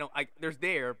not that I don't. Like, there's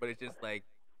there, but it's just like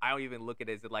I don't even look at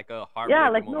it as like a yeah,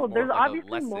 heartbreaking like moment. no, It's more there's of like a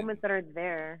obviously lesson. moments that are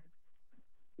there.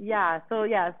 Yeah, so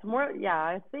yeah, it's more yeah,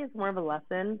 I'd say it's more of a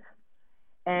lesson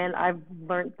and I've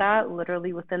learned that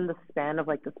literally within the span of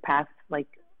like this past like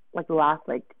the last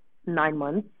like 9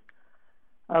 months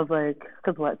of like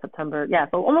cuz what September. Yeah,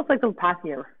 so almost like the past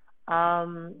year.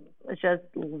 It's just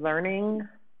learning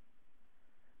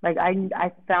like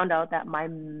I found out that my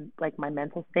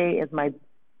mental state is my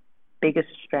biggest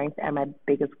strength and my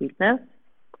biggest weakness.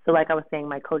 So like I was saying,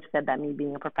 my coach said that me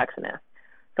being a perfectionist.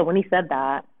 So when he said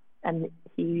that, and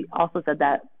he also said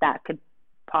that that could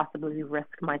possibly risk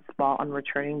my spot on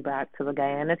returning back to the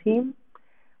Guyana team,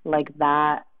 like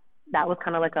that was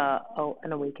kind of like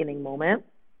an awakening moment.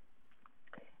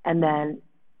 And then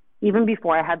even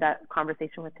before I had that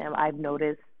conversation with him, I've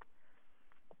noticed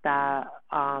that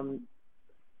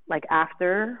like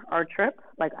after our trip,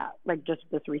 like just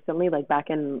this recently, like back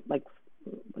in like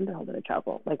when the hell did I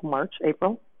travel? Like March,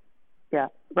 April? Yeah,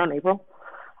 around April.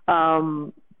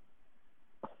 Um,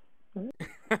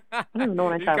 I don't even know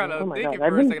when I You kind traveled. Oh of my god, thinking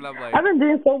for a second. I'm like, I've been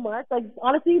doing so much. Like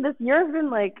honestly, this year has been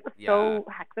like yeah, so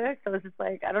hectic. So it's just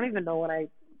like I don't even know when I've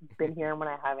been here and when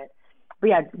I haven't. But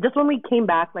yeah, just when we came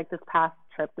back, like this past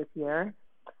trip this year,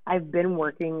 I've been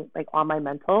working like on my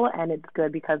mental, and it's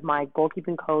good because my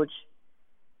goalkeeping coach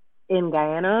in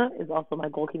Guyana is also my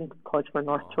goalkeeping coach for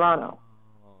North Toronto.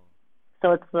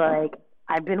 So it's like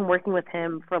I've been working with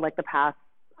him for like the past,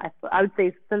 I would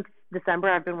say since December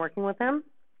I've been working with him.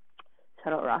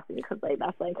 Shout out Rossi because like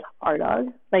that's like our dog.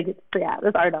 Like yeah,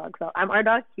 that's our dog. So I'm our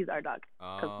dog, he's our dog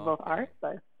because both are.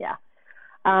 So yeah,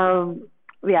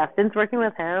 yeah. Since working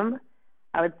with him,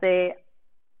 I would say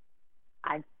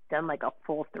I've done like a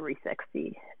full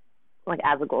 360, like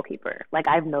as a goalkeeper. Like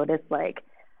I've noticed like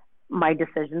my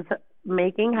decisions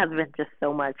making has been just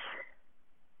so much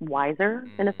wiser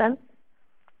in a sense,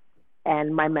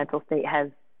 and my mental state has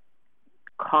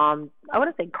calmed. I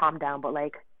wouldn't say calmed down, but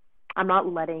like I'm not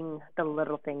letting the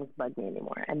little things bug me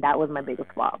anymore. And that was my biggest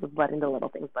flaw, was letting the little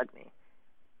things bug me.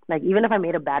 Like even if I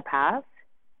made a bad pass,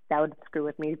 that would screw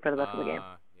with me for the rest of the game.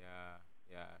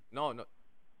 Yeah. No.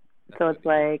 So it's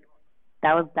like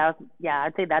that was yeah,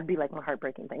 I'd say that'd be like my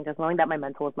heartbreaking thing. Just knowing that my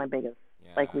mental was my biggest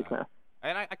like weakness.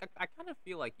 And I kind of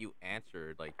feel like you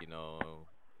answered like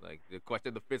like the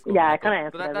question, the physical. Yeah, I kind of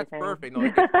answered so that's everything. perfect. No,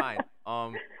 it's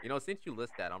fine. Since you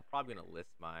list that, I'm probably gonna list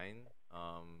mine.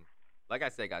 Like I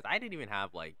said, guys, I didn't even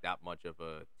have like that much of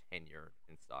a tenure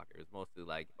in soccer. It was mostly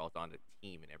like I was on the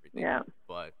team and everything. Yeah.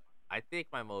 But I think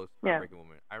my most heartbreaking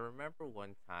moment, I remember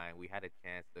one time we had a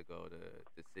chance to go to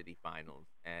the city finals,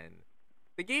 and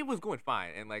the game was going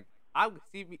fine, and like I would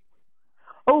see me.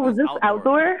 Oh, was this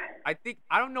outdoor? I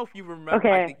don't know if you remember.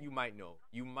 Okay. I think you might know.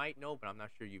 You might know, but I'm not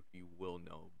sure if you will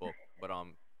know. But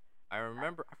I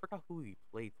remember, I forgot who he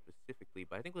played specifically,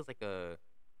 but I think it was like a.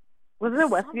 Was it a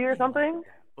Westview or something? Like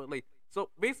but like, so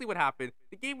basically what happened,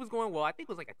 the game was going well. I think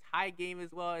it was like a tie game as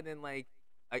well, and then like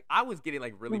I was getting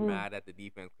like really mad at the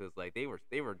defense because like they were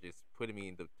just putting me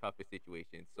in the toughest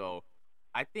situation. So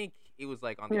I think it was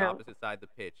like on the opposite side of the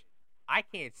pitch. I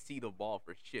can't see the ball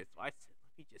for shit, so I said,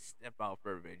 let me just step out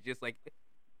for a minute, just like.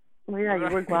 Well, yeah,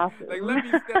 you wear glasses. Like let me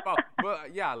step out,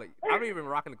 but yeah, like I don't even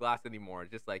rocking the glass anymore.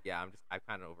 Just like I've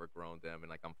kind of overgrown them, and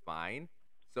like I'm fine.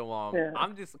 So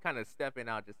I'm just kind of stepping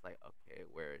out, just like, okay,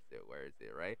 where is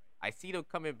it, right? I see them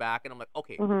coming back, and I'm like,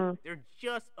 okay, they're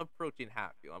just approaching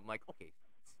half field. I'm like, okay,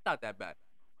 it's not that bad.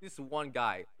 This one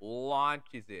guy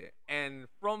launches it, and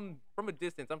from a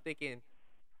distance, I'm thinking,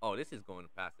 oh, this is going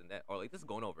past the net, or like this is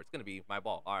going over. It's gonna be my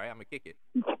ball. All right, I'm gonna kick it.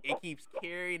 It keeps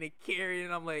carrying,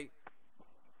 and I'm like,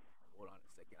 hold on a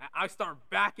second. I start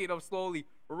backing up slowly,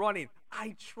 running.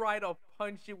 I try to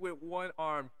punch it with one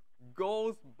arm.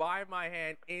 Goes by my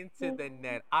hand into the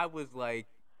net. I was like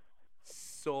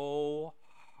so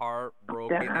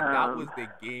heartbroken. Damn. And that was the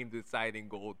game deciding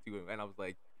goal to him. And I was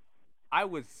like, I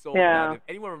was so mad. If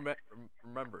anyone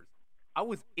remembers, I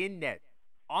was in net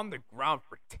on the ground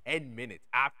for 10 minutes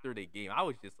after the game. I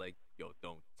was just like, yo,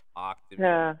 don't talk to me.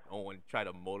 No one try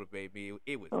to motivate me.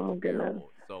 It was terrible.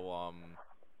 So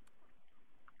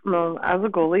no, as a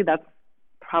goalie, that's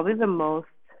probably the most.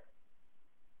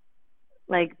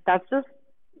 Like, that's just,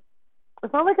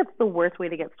 it's not like it's the worst way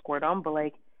to get scored on, but,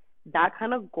 like, that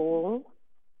kind of goal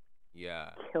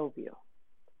kills you.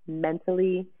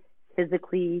 Mentally,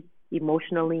 physically,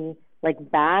 emotionally. Like,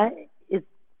 that is,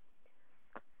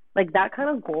 like, that kind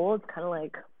of goal is kind of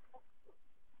like,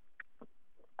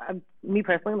 me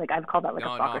personally, like, I've called that, like, a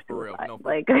soccer suicide.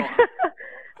 Like,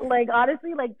 like,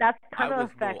 honestly, like, that's kind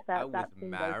of affects that. I was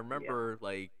mad. I remember,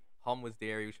 like, Hum was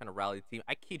there. He was trying to rally the team.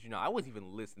 I kid you not. I wasn't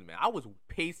even listening, man. I was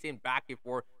pacing back and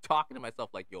forth, talking to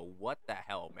myself like, yo, what the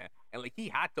hell, man? And, like, he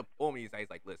had to pull me. He's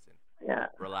like, listen,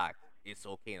 relax. It's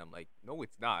okay. And I'm like, no,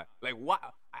 it's not. Like, what?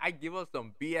 I give up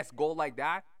some BS goal like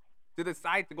that to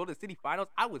decide to go to the city finals?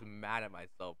 I was mad at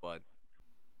myself, but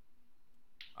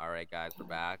all right, guys, we're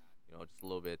back. Just a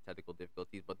little bit of technical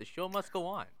difficulties, but the show must go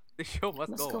on. The show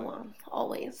must go on.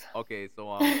 Always. Okay,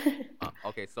 so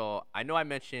so I know I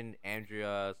mentioned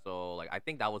Andrea, so like I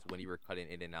think that was when you were cutting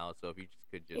in and out. So if you just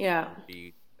could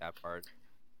repeat that part.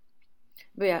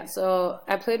 But yeah, so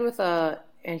I played with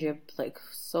Andrea like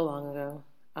so long ago.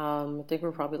 I think we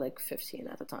were probably like 15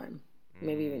 at the time,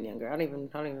 maybe even younger. I don't even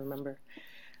remember.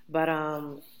 But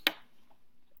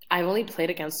I've only played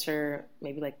against her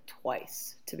maybe like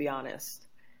twice, to be honest.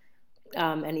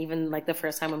 And even like the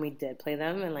first time when we did play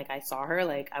them and like I saw her,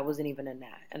 like I wasn't even in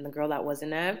net, and the girl that was in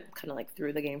net kind of like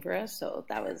threw the game for us, so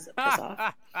that was a piss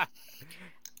off.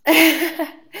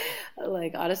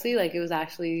 Like honestly, like it was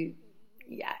actually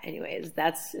anyways,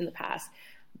 that's in the past.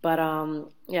 But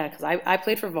because I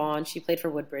played for Vaughan, she played for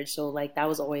Woodbridge, so like that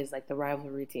was always like the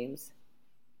rivalry teams.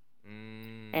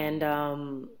 And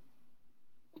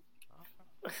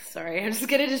sorry, I'm just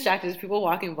getting distracted. There's people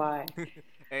walking by.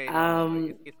 Hey,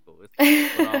 it's cool. listen.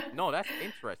 But no, that's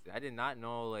interesting. I did not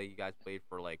know like you guys played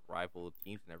for like rival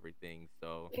teams and everything.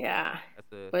 So Yeah,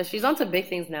 that's a but she's on to big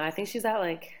things now. I think she was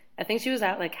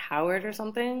at like Howard or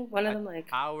something. One of at them like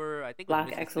Power. I think it was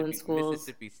Black excellent schools.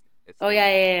 Mississippi Oh State.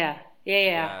 yeah.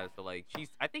 Yeah, so like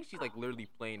I think she's like literally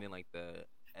playing in like the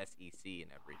SEC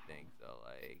and everything. So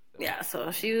like, Yeah,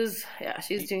 so she's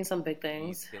she, doing some big she's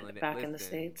things killing it. back in the Listen,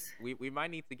 States. we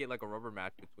might need to get like a rubber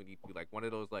match between you two, like one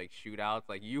of those like shootouts,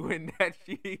 like you and that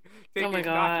she Oh my taking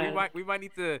shots. God. We might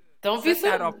need to Don't set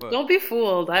that up. don't be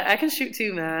fooled. I can shoot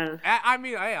too, man. I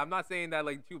mean, I'm not saying that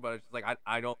like too, but it's just like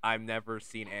I've never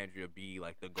seen Andrea be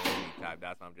like the goalie type.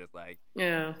 That's why I'm just like,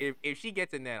 Yeah. if she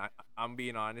gets in there, I'm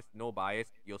being honest, no bias,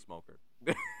 you'll smoke her.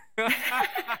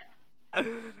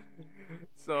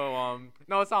 So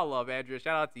no, it's all love, Andrea.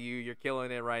 Shout out to you. You're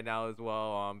killing it right now as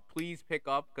well. Please pick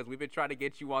up because we've been trying to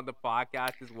get you on the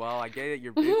podcast as well. I get it,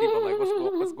 you're busy, but like,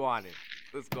 let's go on in.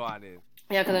 Let's go on in.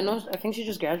 Yeah, because I think she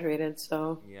just graduated,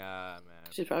 so Yeah, man.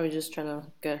 she's probably just trying to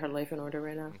get her life in order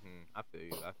right now. I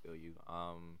feel you.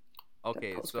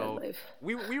 Okay, Post-grad so life.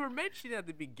 we were mentioning at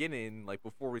the beginning, like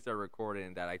before we started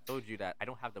recording, that I told you that I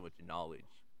don't have that much knowledge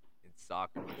in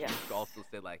soccer. But Yes. you also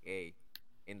said like, hey,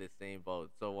 in the same boat.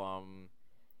 So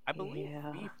I believe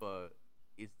Yeah. FIFA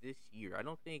is this year. I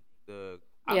don't think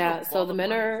Yeah, so the men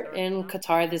qualifying are started in now.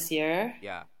 Qatar this year.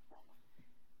 Yeah.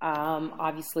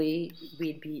 Obviously,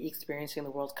 we'd be experiencing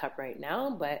the World Cup right now,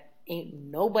 but ain't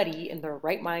nobody in their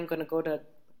right mind going to go to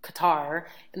Qatar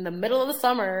in the middle of the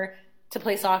summer to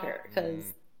play soccer because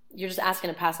you're just asking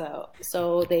to pass out.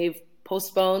 So they've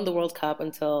postponed the World Cup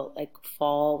until like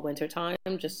fall, winter time,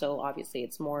 just so obviously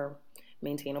it's more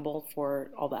maintainable for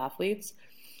all the athletes.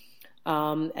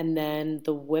 And then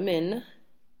the women,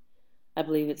 I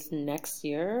believe it's next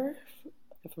year,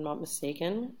 if I'm not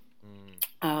mistaken.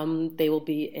 They will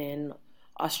be in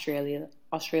Australia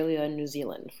and New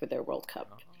Zealand for their World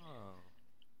Cup. Oh.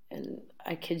 And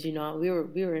I kid you not, we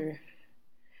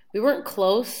weren't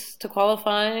close to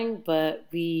qualifying, but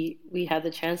we had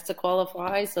the chance to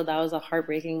qualify, so that was a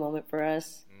heartbreaking moment for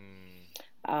us.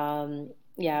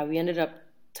 Yeah, we ended up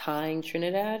tying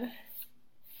Trinidad,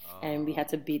 and we had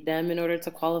to beat them in order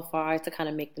to qualify to kind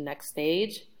of make the next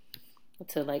stage.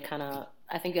 To like kind of,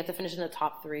 I think you have to finish in the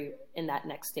top 3 in that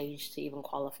next stage to even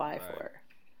qualify for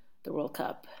the World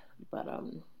Cup. But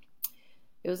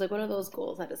it was like one of those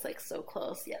goals that is like so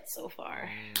close yet so far.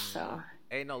 So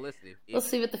Hey, no, listen. we'll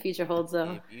see what the future holds,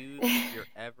 though. If you're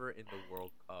ever in the World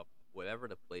Cup, whatever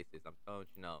the place is, I'm telling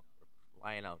you now, we're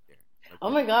flying out there. Like, Oh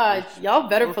my God, y'all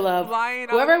better we're pull up. flying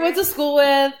out Whoever I went there. to school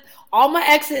with, all my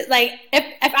exes, like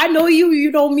if I know you,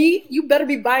 you know me, you better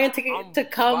be buying a ticket I'm to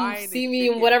come buying see a me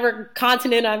ticket. in whatever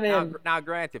continent I'm in. Now,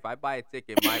 granted, if I buy a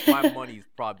ticket, my money's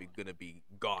probably gonna be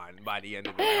gone by the end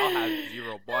of it. I'll have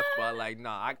 $0, but like,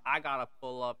 nah, I gotta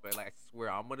pull up and like, I swear,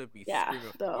 I'm gonna be screaming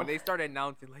so- when they start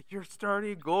announcing like you're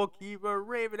starting goalkeeper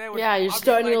Raven Edwards. Yeah, you're I'll be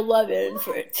starting like, 11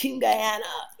 for Team Guyana.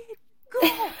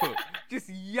 go! Just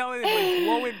yelling and like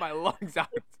blowing my lungs out.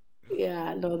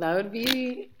 Yeah, no,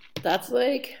 that's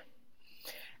like,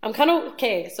 I'm kind of,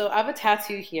 okay, so I have a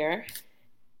tattoo here,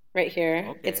 right here.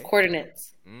 Okay. It's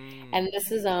coordinates. And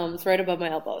this is, it's right above my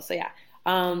elbow. So yeah,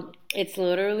 it's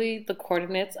literally the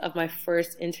coordinates of my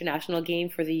first international game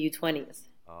for the U20s.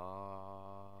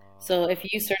 So if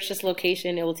you search this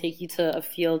location, it will take you to a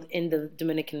field in the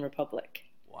Dominican Republic.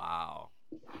 Wow.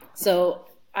 So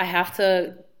I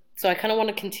kind of want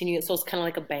to continue it. So it's kind of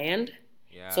like a band.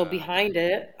 Yeah. So behind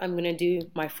it, I'm going to do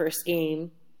my first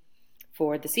game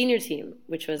for the senior team,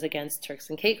 which was against Turks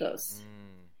and Caicos,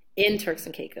 in Turks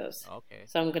and Caicos. Okay.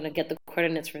 So I'm going to get the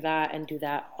coordinates for that and do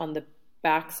that on the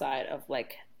back side of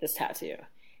like this tattoo.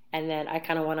 And then I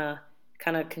kind of want to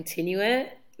kind of continue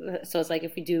it. So it's like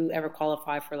if we do ever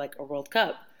qualify for like a World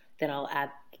Cup, then I'll add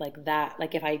like that.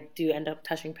 Like if I do end up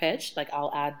touching pitch, like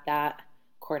I'll add that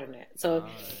coordinate. So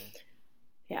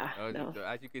yeah, no.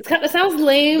 As you can It sounds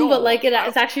lame, No, but like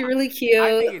it's actually really cute.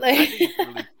 I Like, think it's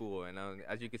really cool. And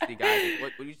as you can see, guys,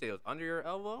 what did you say? It was under your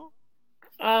elbow?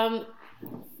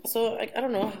 so I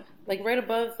don't know, like right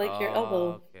above like your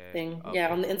elbow thing. okay. Yeah,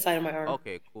 on the inside of my arm.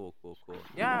 Okay, cool.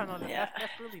 Yeah, no,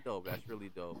 that's really dope. That's really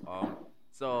dope.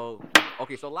 So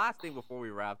last thing before we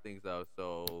wrap things up.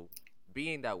 So,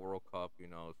 being that World Cup,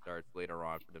 starts later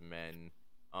on for the men,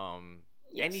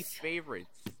 any Yes.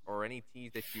 favorites or any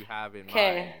teams that you have in mind?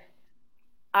 Okay.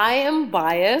 I am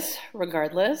biased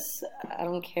regardless. I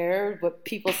don't care what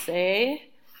people say,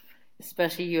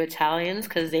 especially you Italians,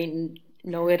 because they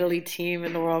no Italy team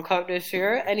in the World Cup this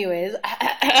year. Anyways,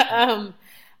 so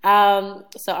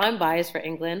I'm biased for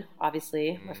England,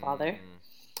 obviously, my father.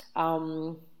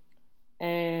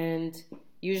 And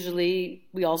usually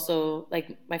we also,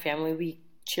 like my family, we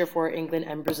cheer for England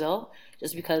and Brazil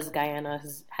just because Guyana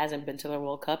hasn't been to the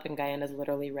World Cup and Guyana is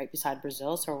literally right beside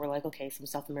Brazil. So we're like, okay, some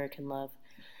South American love.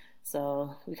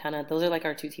 So we kind of, those are like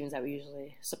our two teams that we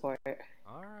usually support. All right,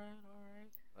 all right.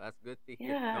 Well, that's good to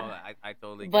hear. Yeah. No, I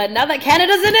totally get But it. now that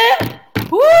Canada's in it,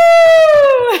 woo!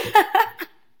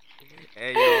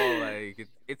 Hey, yo, like,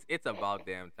 it's about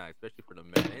damn time, especially for the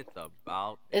men. It's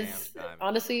about damn It's time.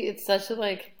 honestly, it's such a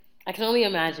like, I can only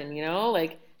imagine, you know,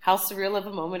 like how surreal of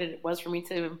a moment it was for me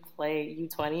to even play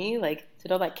U20, like to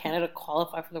know that Canada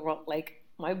qualified for the world, like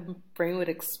my brain would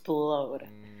explode.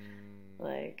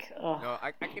 Like, oh, No,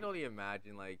 I can only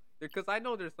imagine, like, because I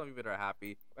know there's some people that are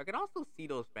happy. I can also see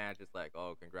those fans just like,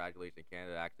 oh, congratulations,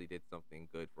 Canada actually did something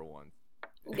good for once.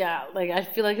 yeah, like I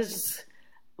feel like it's just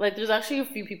like there's actually a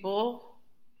few people.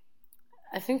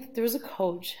 I think there was a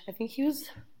coach. I think he was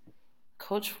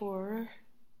coach for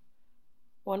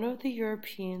one of the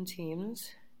European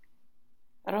teams.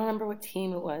 I don't remember what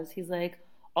team it was. He's like,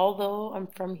 although I'm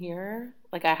from here,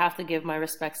 like I have to give my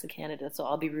respects to Canada, so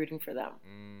I'll be rooting for them.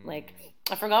 Like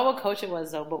I forgot what coach it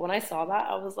was though, but when I saw that,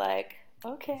 I was like,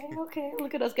 okay,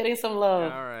 look at us getting some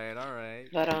love. All right.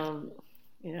 But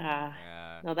yeah,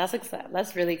 no, that's exciting.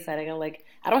 That's really exciting. I'm like,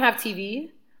 I don't have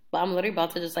TV, but I'm literally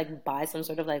about to just like buy some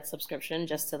sort of like subscription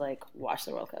just to like watch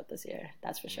the World Cup this year.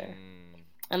 That's for sure.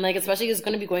 And like, especially it's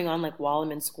going to be going on like while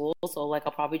I'm in school, so like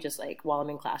I'll probably just like while I'm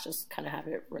in class, just kind of have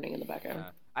it running in the background.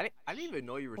 I didn't even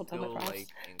know you were still like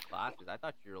in classes. I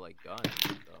thought you were like done.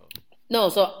 So. No,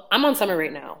 so I'm on summer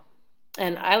right now,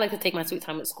 and I like to take my sweet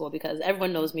time at school because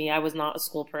everyone knows me. I was not a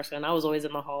school person. I was always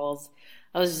in the halls.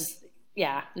 I was just,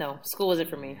 yeah, no, school wasn't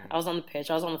for me. I was on the pitch.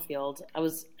 I was on the field. I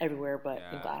was everywhere but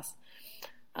in class.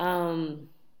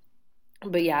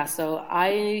 But yeah, so I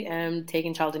am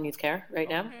taking child and youth care right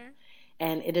now.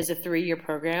 And it is a 3-year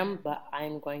program, but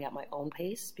I'm going at my own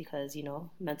pace because, you know,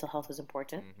 mental health is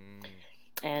important.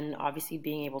 And obviously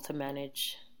being able to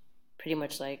manage pretty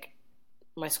much like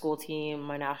my school team,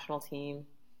 my national team,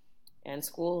 and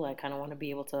school, I kind of want to be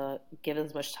able to give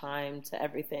as much time to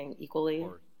everything equally.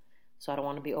 So I don't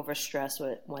want to be overstressed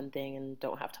with one thing and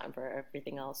don't have time for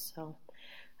everything else. So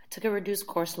I took a reduced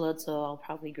course load, so I'll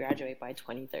probably graduate by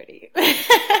 2030.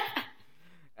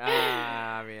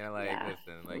 I mean, like,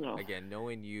 listen, like, again,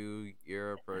 knowing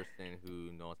you're a person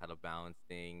who knows how to balance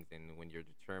things, and when you're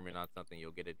determined on something, you'll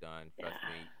get it done. Trust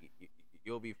me,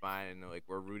 you'll be fine. And like,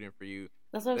 we're rooting for you.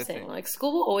 That's what I'm saying. Like,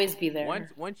 school will always be there.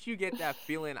 Once you get that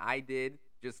feeling I did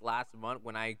just last month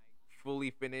when I fully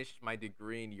finished my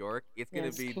degree in York, it's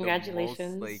gonna be the most,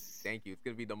 like, thank you. It's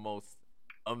gonna be the most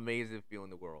amazing feeling in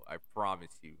the world. I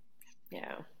promise you.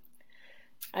 Yeah.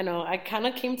 I know. I kind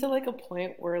of came to like a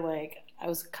point where like I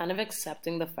was kind of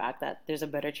accepting the fact that there's a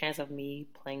better chance of me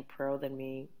playing pro than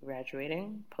me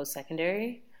graduating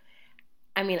post-secondary.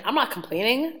 I mean, I'm not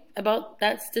complaining about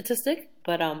that statistic,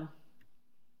 but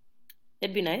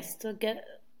it'd be nice to get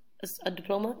a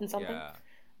diploma in something. Yeah.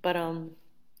 But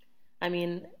I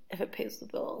mean, if it pays the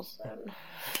bills, then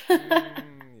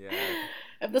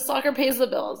if the soccer pays the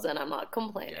bills, then I'm not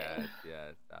complaining.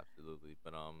 Yes, absolutely.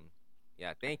 But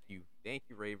yeah, thank you,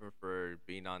 Raven, for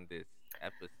being on this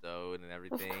episode and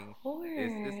everything. Of course.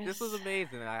 This was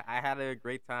amazing. I had a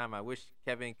great time. I wish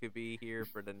Kevin could be here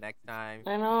for the next time.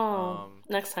 I know.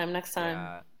 Next time.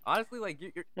 Yeah. Honestly, like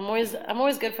you're I'm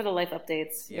always good for the life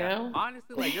updates. Yeah. You know?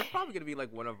 Honestly, like you're probably gonna be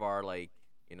like one of our like,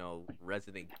 you know,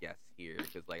 resident guests here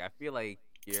because like I feel like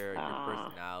your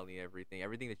personality,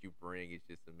 everything that you bring is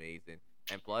just amazing.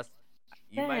 And plus,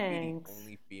 you might be the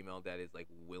only female that is like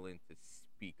willing to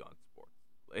speak on sports.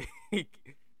 Like,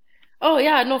 oh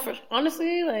yeah, no.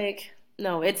 Honestly, like,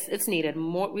 no, it's needed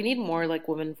more. We need more like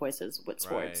women voices with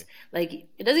sports. Right. Like,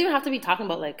 it doesn't even have to be talking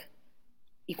about like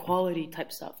equality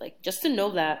type stuff. Like, just to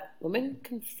know that women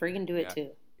can friggin' do it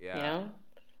too. Yeah. You know,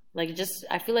 like just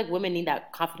I feel like women need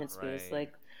that confidence boost.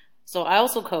 Like, so I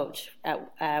also coach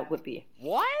at Whitby.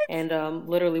 What? And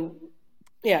literally.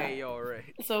 Yeah. Hey, yo,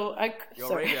 Ray. So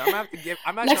Ray, I'm gonna have to give.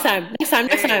 Next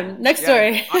time. Next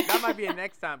story. That might be a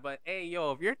next time. But hey,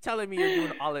 yo, if you're telling me you're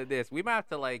doing all of this, we might have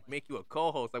to like make you a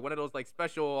co-host, like one of those like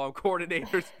special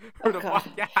coordinators for the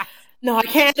podcast. No, I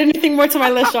can't add anything more to my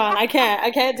list, Sean. I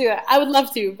can't do it. I would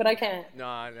love to, but I can't.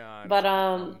 No. But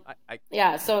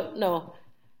yeah. So no,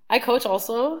 I coach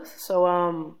also.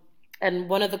 So and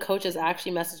one of the coaches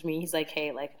actually messaged me. He's like,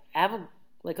 hey, like I have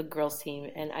a girls team,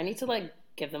 and I need to like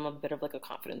give them a bit of like a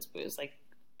confidence boost. Like,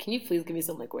 can you please give me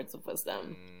some like words of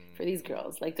wisdom for these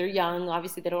girls? Like, they're young,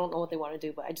 obviously they don't know what they want to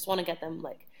do, but I just want to get them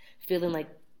like feeling like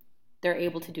they're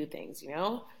able to do things, you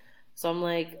know? So I'm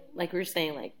like we were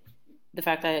saying, like the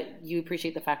fact that you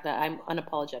appreciate the fact that I'm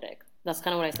unapologetic. That's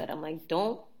kind of what I said. I'm like,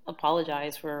 don't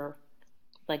apologize for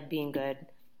like being good.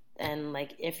 And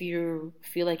like, if you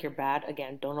feel like you're bad,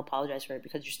 again, don't apologize for it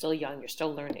because you're still young, you're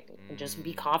still learning, and just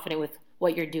be confident with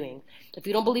what you're doing. If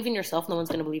you don't believe in yourself, no one's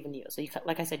gonna believe in you. So,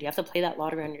 like I said, you have to play that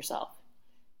lottery on yourself.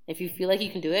 If you feel like you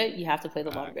can do it, you have to play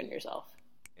the lottery on yourself.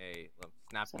 Hey, look,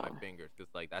 snapping my fingers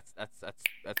because like that's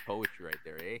poetry right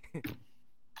there, eh?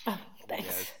 Oh, thanks.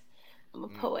 Yes. I'm a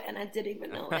poet and I didn't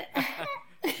even know it.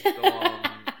 So,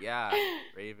 yeah,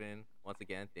 Raven, once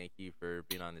again, thank you for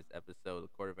being on this episode of the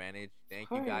Court Advantage. Thank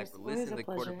you guys for listening to the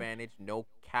Court Advantage. No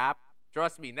cap.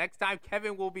 Trust me, next time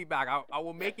Kevin will be back. I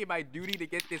will make it my duty to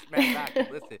get this man back.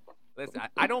 Listen,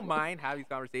 I don't mind having these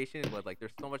conversations, but like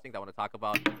there's so much things I want to talk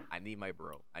about. I need my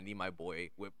bro. I need my boy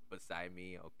whip beside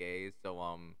me, okay?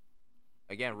 So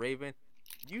again, Raven,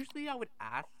 usually I would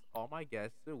ask all my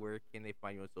guests where can they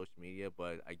find you on social media,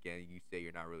 but again, you say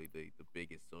you're not really the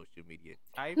biggest social media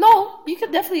type. No, you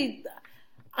could definitely.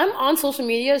 I'm on social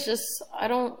media. It's just I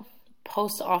don't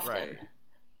post often. Right.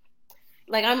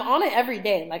 Like I'm on it every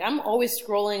day. Like I'm always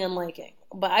scrolling and liking,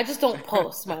 but I just don't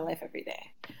post my life every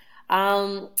day.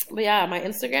 But yeah, my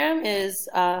Instagram is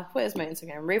what is my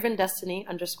Instagram? Raven Destiny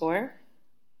 _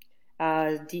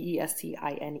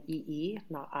 DESTINEE,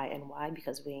 not INY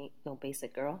because we ain't no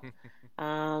basic girl.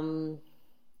 And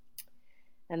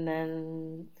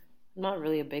then I'm not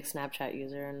really a big Snapchat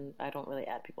user, and I don't really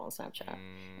add people on Snapchat,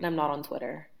 and I'm not on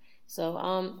Twitter.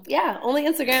 So yeah, only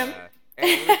Instagram.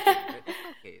 Hey,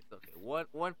 it's okay.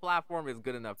 One platform is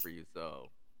good enough for you. So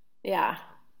yeah,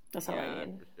 that's all I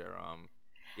need. For sure.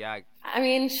 Yeah. I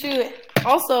mean, shoot.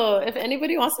 Also, if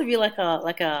anybody wants to be like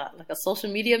a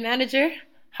social media manager,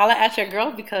 holla at your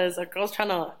girl because a girl's trying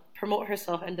to promote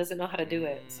herself and doesn't know how to do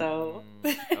it. So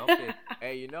okay.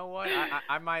 Hey, you know what?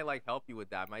 I might like help you with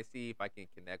that. I might see if I can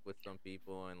connect with some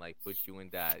people and like put you in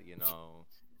that, you know.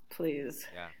 Please.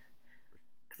 Yeah.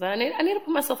 Because I need to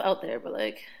put myself out there, but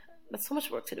like that's so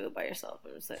much work to do it by yourself.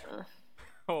 I'm just like,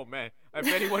 Oh man, if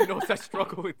anyone knows that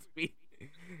struggle with me.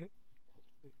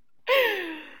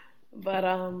 But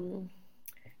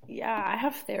yeah, I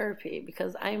have therapy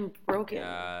because I'm broken.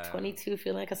 22,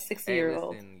 feeling like a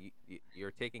 60-year-old. Listen,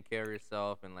 you're taking care of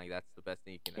yourself, and like that's the best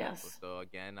thing you can ask for. So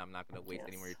again, I'm not gonna waste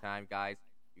any more of your time, guys.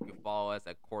 You can follow us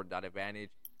at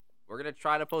Court.Advantage. We're gonna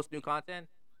try to post new content.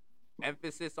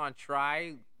 Emphasis on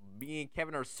try. Me and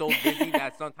Kevin are so busy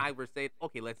that sometimes we're saying,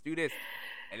 okay, let's do this,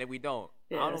 and then we don't.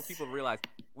 Yes. I don't know if people realize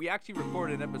we actually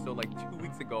recorded an episode like 2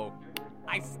 weeks ago.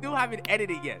 I still haven't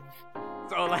edited yet.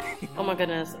 So like, oh my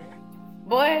goodness,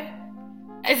 boy,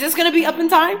 is this gonna be up in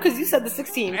time? Because you said the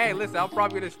 16th. Hey, listen, I'm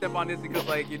probably gonna step on this because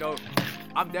like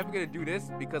I'm definitely gonna do this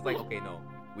because like okay, no,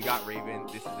 we got Raven.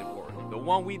 This is important. The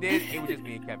one we did, it was just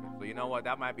me and Kevin. So you know what?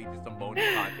 That might be just some bonus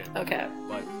content. Okay,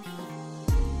 but.